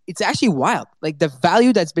actually wild. Like the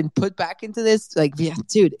value that's been put back into this, like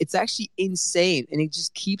dude, it's actually insane, and it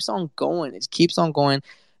just keeps on going. It keeps on going.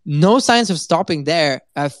 No signs of stopping there.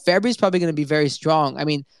 February's probably going to be very strong.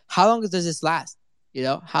 How long does this last?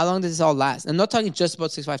 How long does this all last? I'm not talking just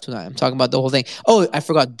about 6529. I'm talking about the whole thing. Oh, I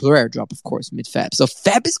forgot Blur drop, of course, mid-Feb. So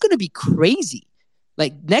Feb is going to be crazy.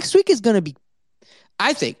 Like next week is going to be,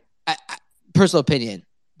 I think, personal opinion,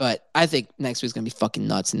 but I think next week is going to be fucking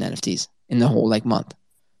nuts in NFTs in the whole month.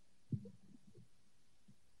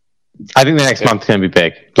 I think the next month's going to be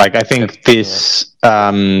big. Like, I think this,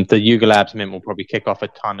 the Yuga Labs mint will probably kick off a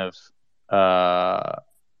ton of,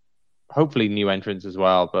 hopefully new entrants as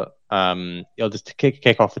well, but it'll just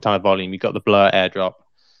kick off a ton of volume. You've got the Blur airdrop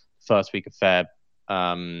first week of Feb.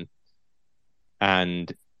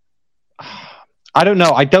 And I don't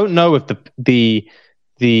know. I don't know if the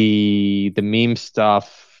meme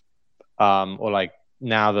stuff, or like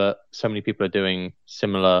now that so many people are doing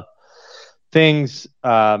similar things,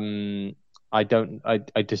 I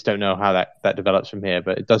just don't know how that develops from here.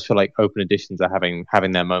 But it does feel like open editions are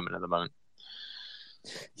having their moment at the moment.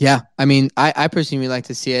 Yeah, I mean, I personally like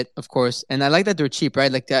to see it, of course, and I like that they're cheap,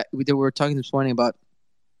 right? Like that we were talking this morning about.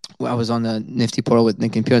 I was on the Nifty portal with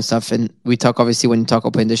Nick and Pio and stuff, and we talk, obviously, when you talk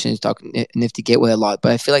open edition, you talk Nifty Gateway a lot,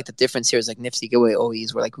 but I feel like the difference here is like Nifty Gateway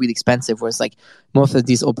OEs were like really expensive, whereas like most of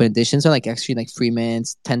these open editions are like actually like free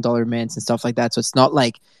mints, $10 mints and stuff like that. So it's not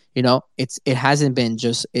like, you know, it hasn't been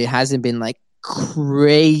like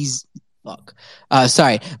crazy. Fuck.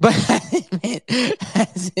 Sorry, but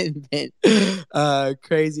hasn't been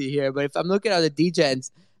crazy here. But if I'm looking at the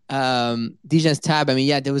DGens, DGens tab, I mean,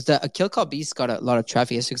 yeah, there was a Kill Call Beast got a lot of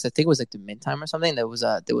traffic yesterday because I think it was like the mint time or something.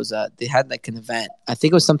 They had like an event. I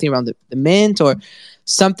think it was something around the mint or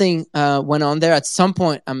something went on there. At some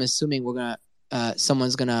point, I'm assuming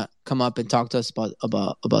someone's gonna come up and talk to us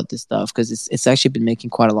about this stuff because it's actually been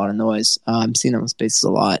making quite a lot of noise. I'm seeing them on Spaces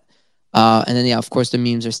a lot. And then, yeah, of course, the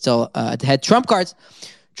memes are still at the head. Trump cards,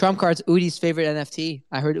 Udi's favorite NFT.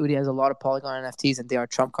 I heard Udi has a lot of Polygon NFTs, and they are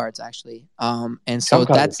Trump cards, actually. And so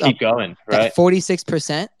that's keep going, right?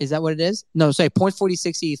 46%. Is that what it is? No, sorry,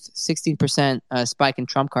 0.46 16% spike in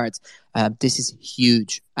Trump cards. This is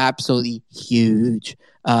huge, absolutely huge.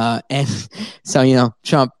 And so, you know,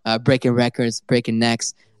 Trump breaking records, breaking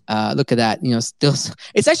necks. Look at that. You know, still,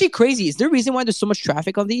 it's actually crazy. Is there a reason why there's so much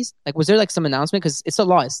traffic on these? Like, was there like some announcement? Because it's a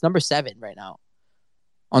lot. It's number 7 right now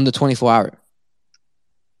on the 24-hour.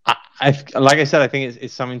 Like I said, I think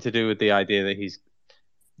it's something to do with the idea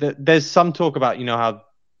that there's some talk about, you know, how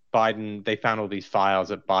Biden, they found all these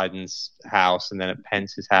files at Biden's house and then at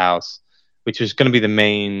Pence's house, which was going to be the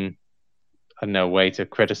main, I don't know, way to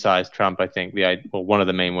criticize Trump. I think one of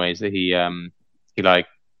the main ways that he like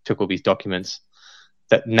took all these documents.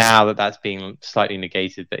 That now that's being slightly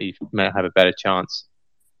negated, that he might have a better chance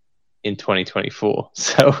in 2024.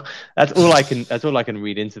 So that's all I can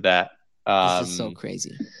read into that. This is so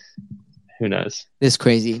crazy. Who knows? This is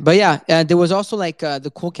crazy. But yeah, there was also like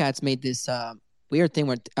the Cool Cats made this weird thing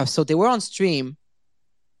where so they were on stream.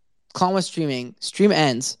 Clown was streaming. Stream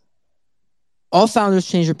ends. All founders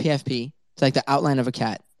change their PFP to like the outline of a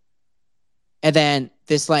cat, and then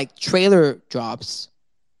this like trailer drops,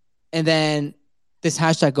 and then this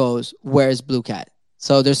hashtag goes, "Where's Blue Cat?"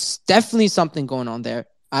 So there's definitely something going on there.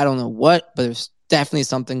 I don't know what, but there's definitely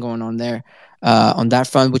something going on there on that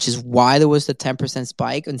front, which is why there was the 10%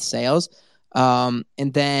 spike in sales. And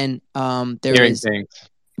then there is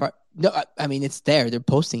no, I mean, it's there. They're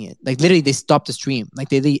posting it. Like literally, they stopped the stream. Like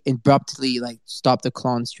they abruptly like stopped the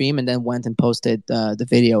clone stream and then went and posted the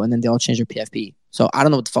video, and then they all changed their PFP. So I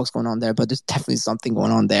don't know what the fuck's going on there, but there's definitely something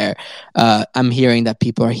going on there. I'm hearing that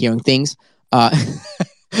people are hearing things.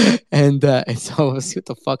 And so we'll see what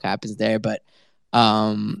the fuck happens there. But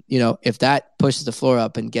you know, if that pushes the floor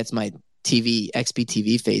up and gets my XP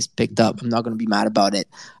TV face picked up, I'm not going to be mad about it.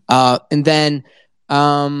 And then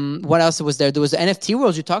what else was there? There was the NFT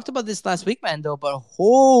Worlds. You talked about this last week, Mando, but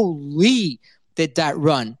holy did that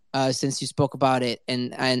run since you spoke about it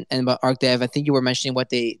and about ArcDev. I think you were mentioning what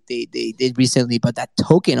they did recently, but that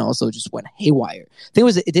token also just went haywire. I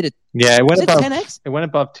think it did it. Yeah, it went above 10x. It went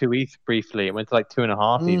above 2 ETH briefly. It went to like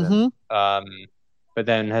 2.5 even. But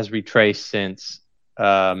then has retraced since.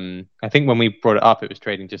 I think when we brought it up, it was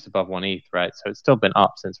trading just above 1 ETH, right? So it's still been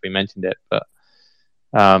up since we mentioned it. But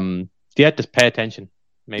yeah, just pay attention.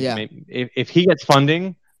 Maybe if he gets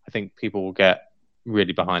funding, I think people will get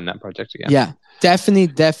really behind that project again. Yeah, definitely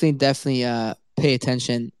pay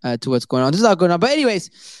attention to what's going on. This is all going on. But anyways,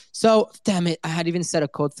 so damn it, I had even set a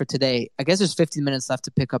code for today. I guess there's 15 minutes left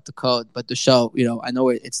to pick up the code, but the show, you know, I know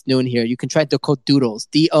it's noon here. You can try the code Doodles,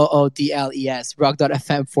 DOODLES,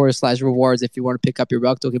 rug.fm/rewards if you want to pick up your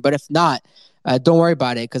rug token. But if not, don't worry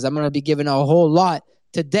about it because I'm going to be giving a whole lot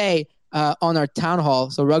today on our town hall.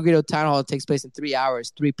 So Rug Radio Town Hall takes place in 3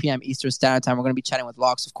 hours, 3 p.m. Eastern Standard Time. We're going to be chatting with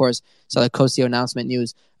Locks, of course. So the COSIO announcement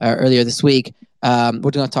news earlier this week. We're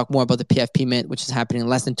going to talk more about the PFP Mint, which is happening in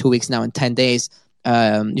less than 2 weeks now, in 10 days.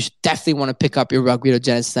 You should definitely want to pick up your Rug Radio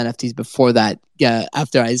Genesis NFTs before that.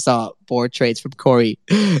 After I saw board trades from Corey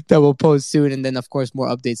that will post soon. And then, of course, more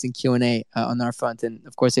updates and Q&A on our front. And,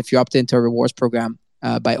 of course, if you're opted into our rewards program,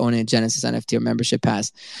 by owning a Genesis NFT or membership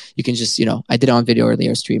pass. You can just, I did it on video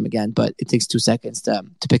earlier, stream again, but it takes 2 seconds to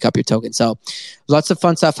pick up your token. So lots of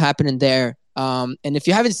fun stuff happening there. And if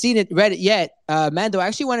you haven't read it yet, Mando, I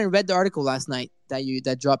actually went and read the article last night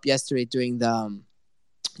that dropped yesterday during the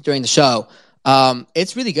show.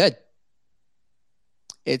 It's really good.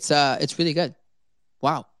 It's really good.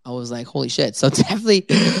 Wow. I was like, holy shit. So definitely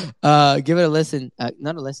give it a listen.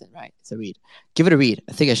 Not a listen, right? It's a read. Give it a read.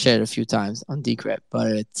 I think I shared it a few times on Decrypt, but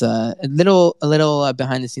it's a little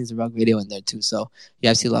behind the scenes of Rug video in there too. So you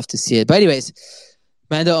absolutely love to see it. But anyways,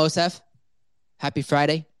 Mando, Osef, happy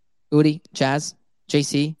Friday. Udi, Chaz,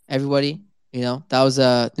 JC, everybody. That was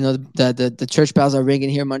the church bells are ringing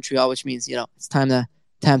here in Montreal, which means it's time to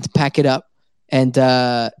pack it up. And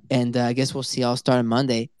I guess we'll see y'all starting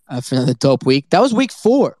Monday for another dope week. That was week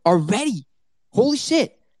 4 already. Holy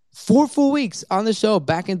shit. 4 full weeks on the show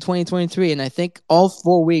back in 2023. And I think all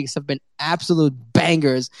 4 weeks have been absolute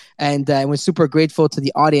bangers. And we're super grateful to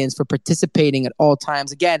the audience for participating at all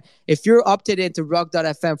times. Again, if you're opted into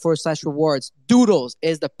rug.fm/rewards, Doodles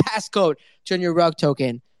is the passcode to earn your rug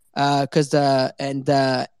token. Yeah, I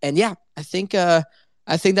think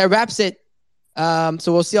that wraps it. So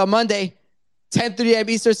we'll see you on Monday, 10:30 a.m.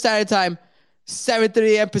 Eastern Standard Time,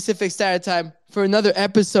 7:30 a.m. Pacific Standard Time for another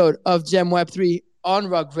episode of Gem Web3 on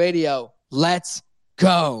Rug Radio. Let's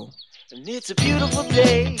go. And it's a beautiful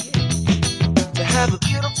day to have a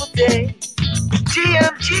beautiful day.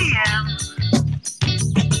 GM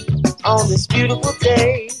on this beautiful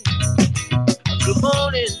day. Good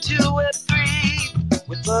morning to Web3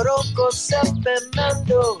 with Morocco, Sep, and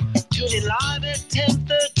Mando. Tune in live at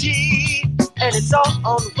 10:30. And it's all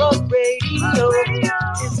on Rug Radio.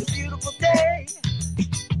 It's a beautiful day.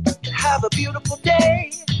 Have a beautiful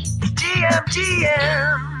day.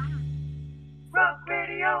 GM. Rug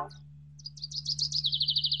Radio.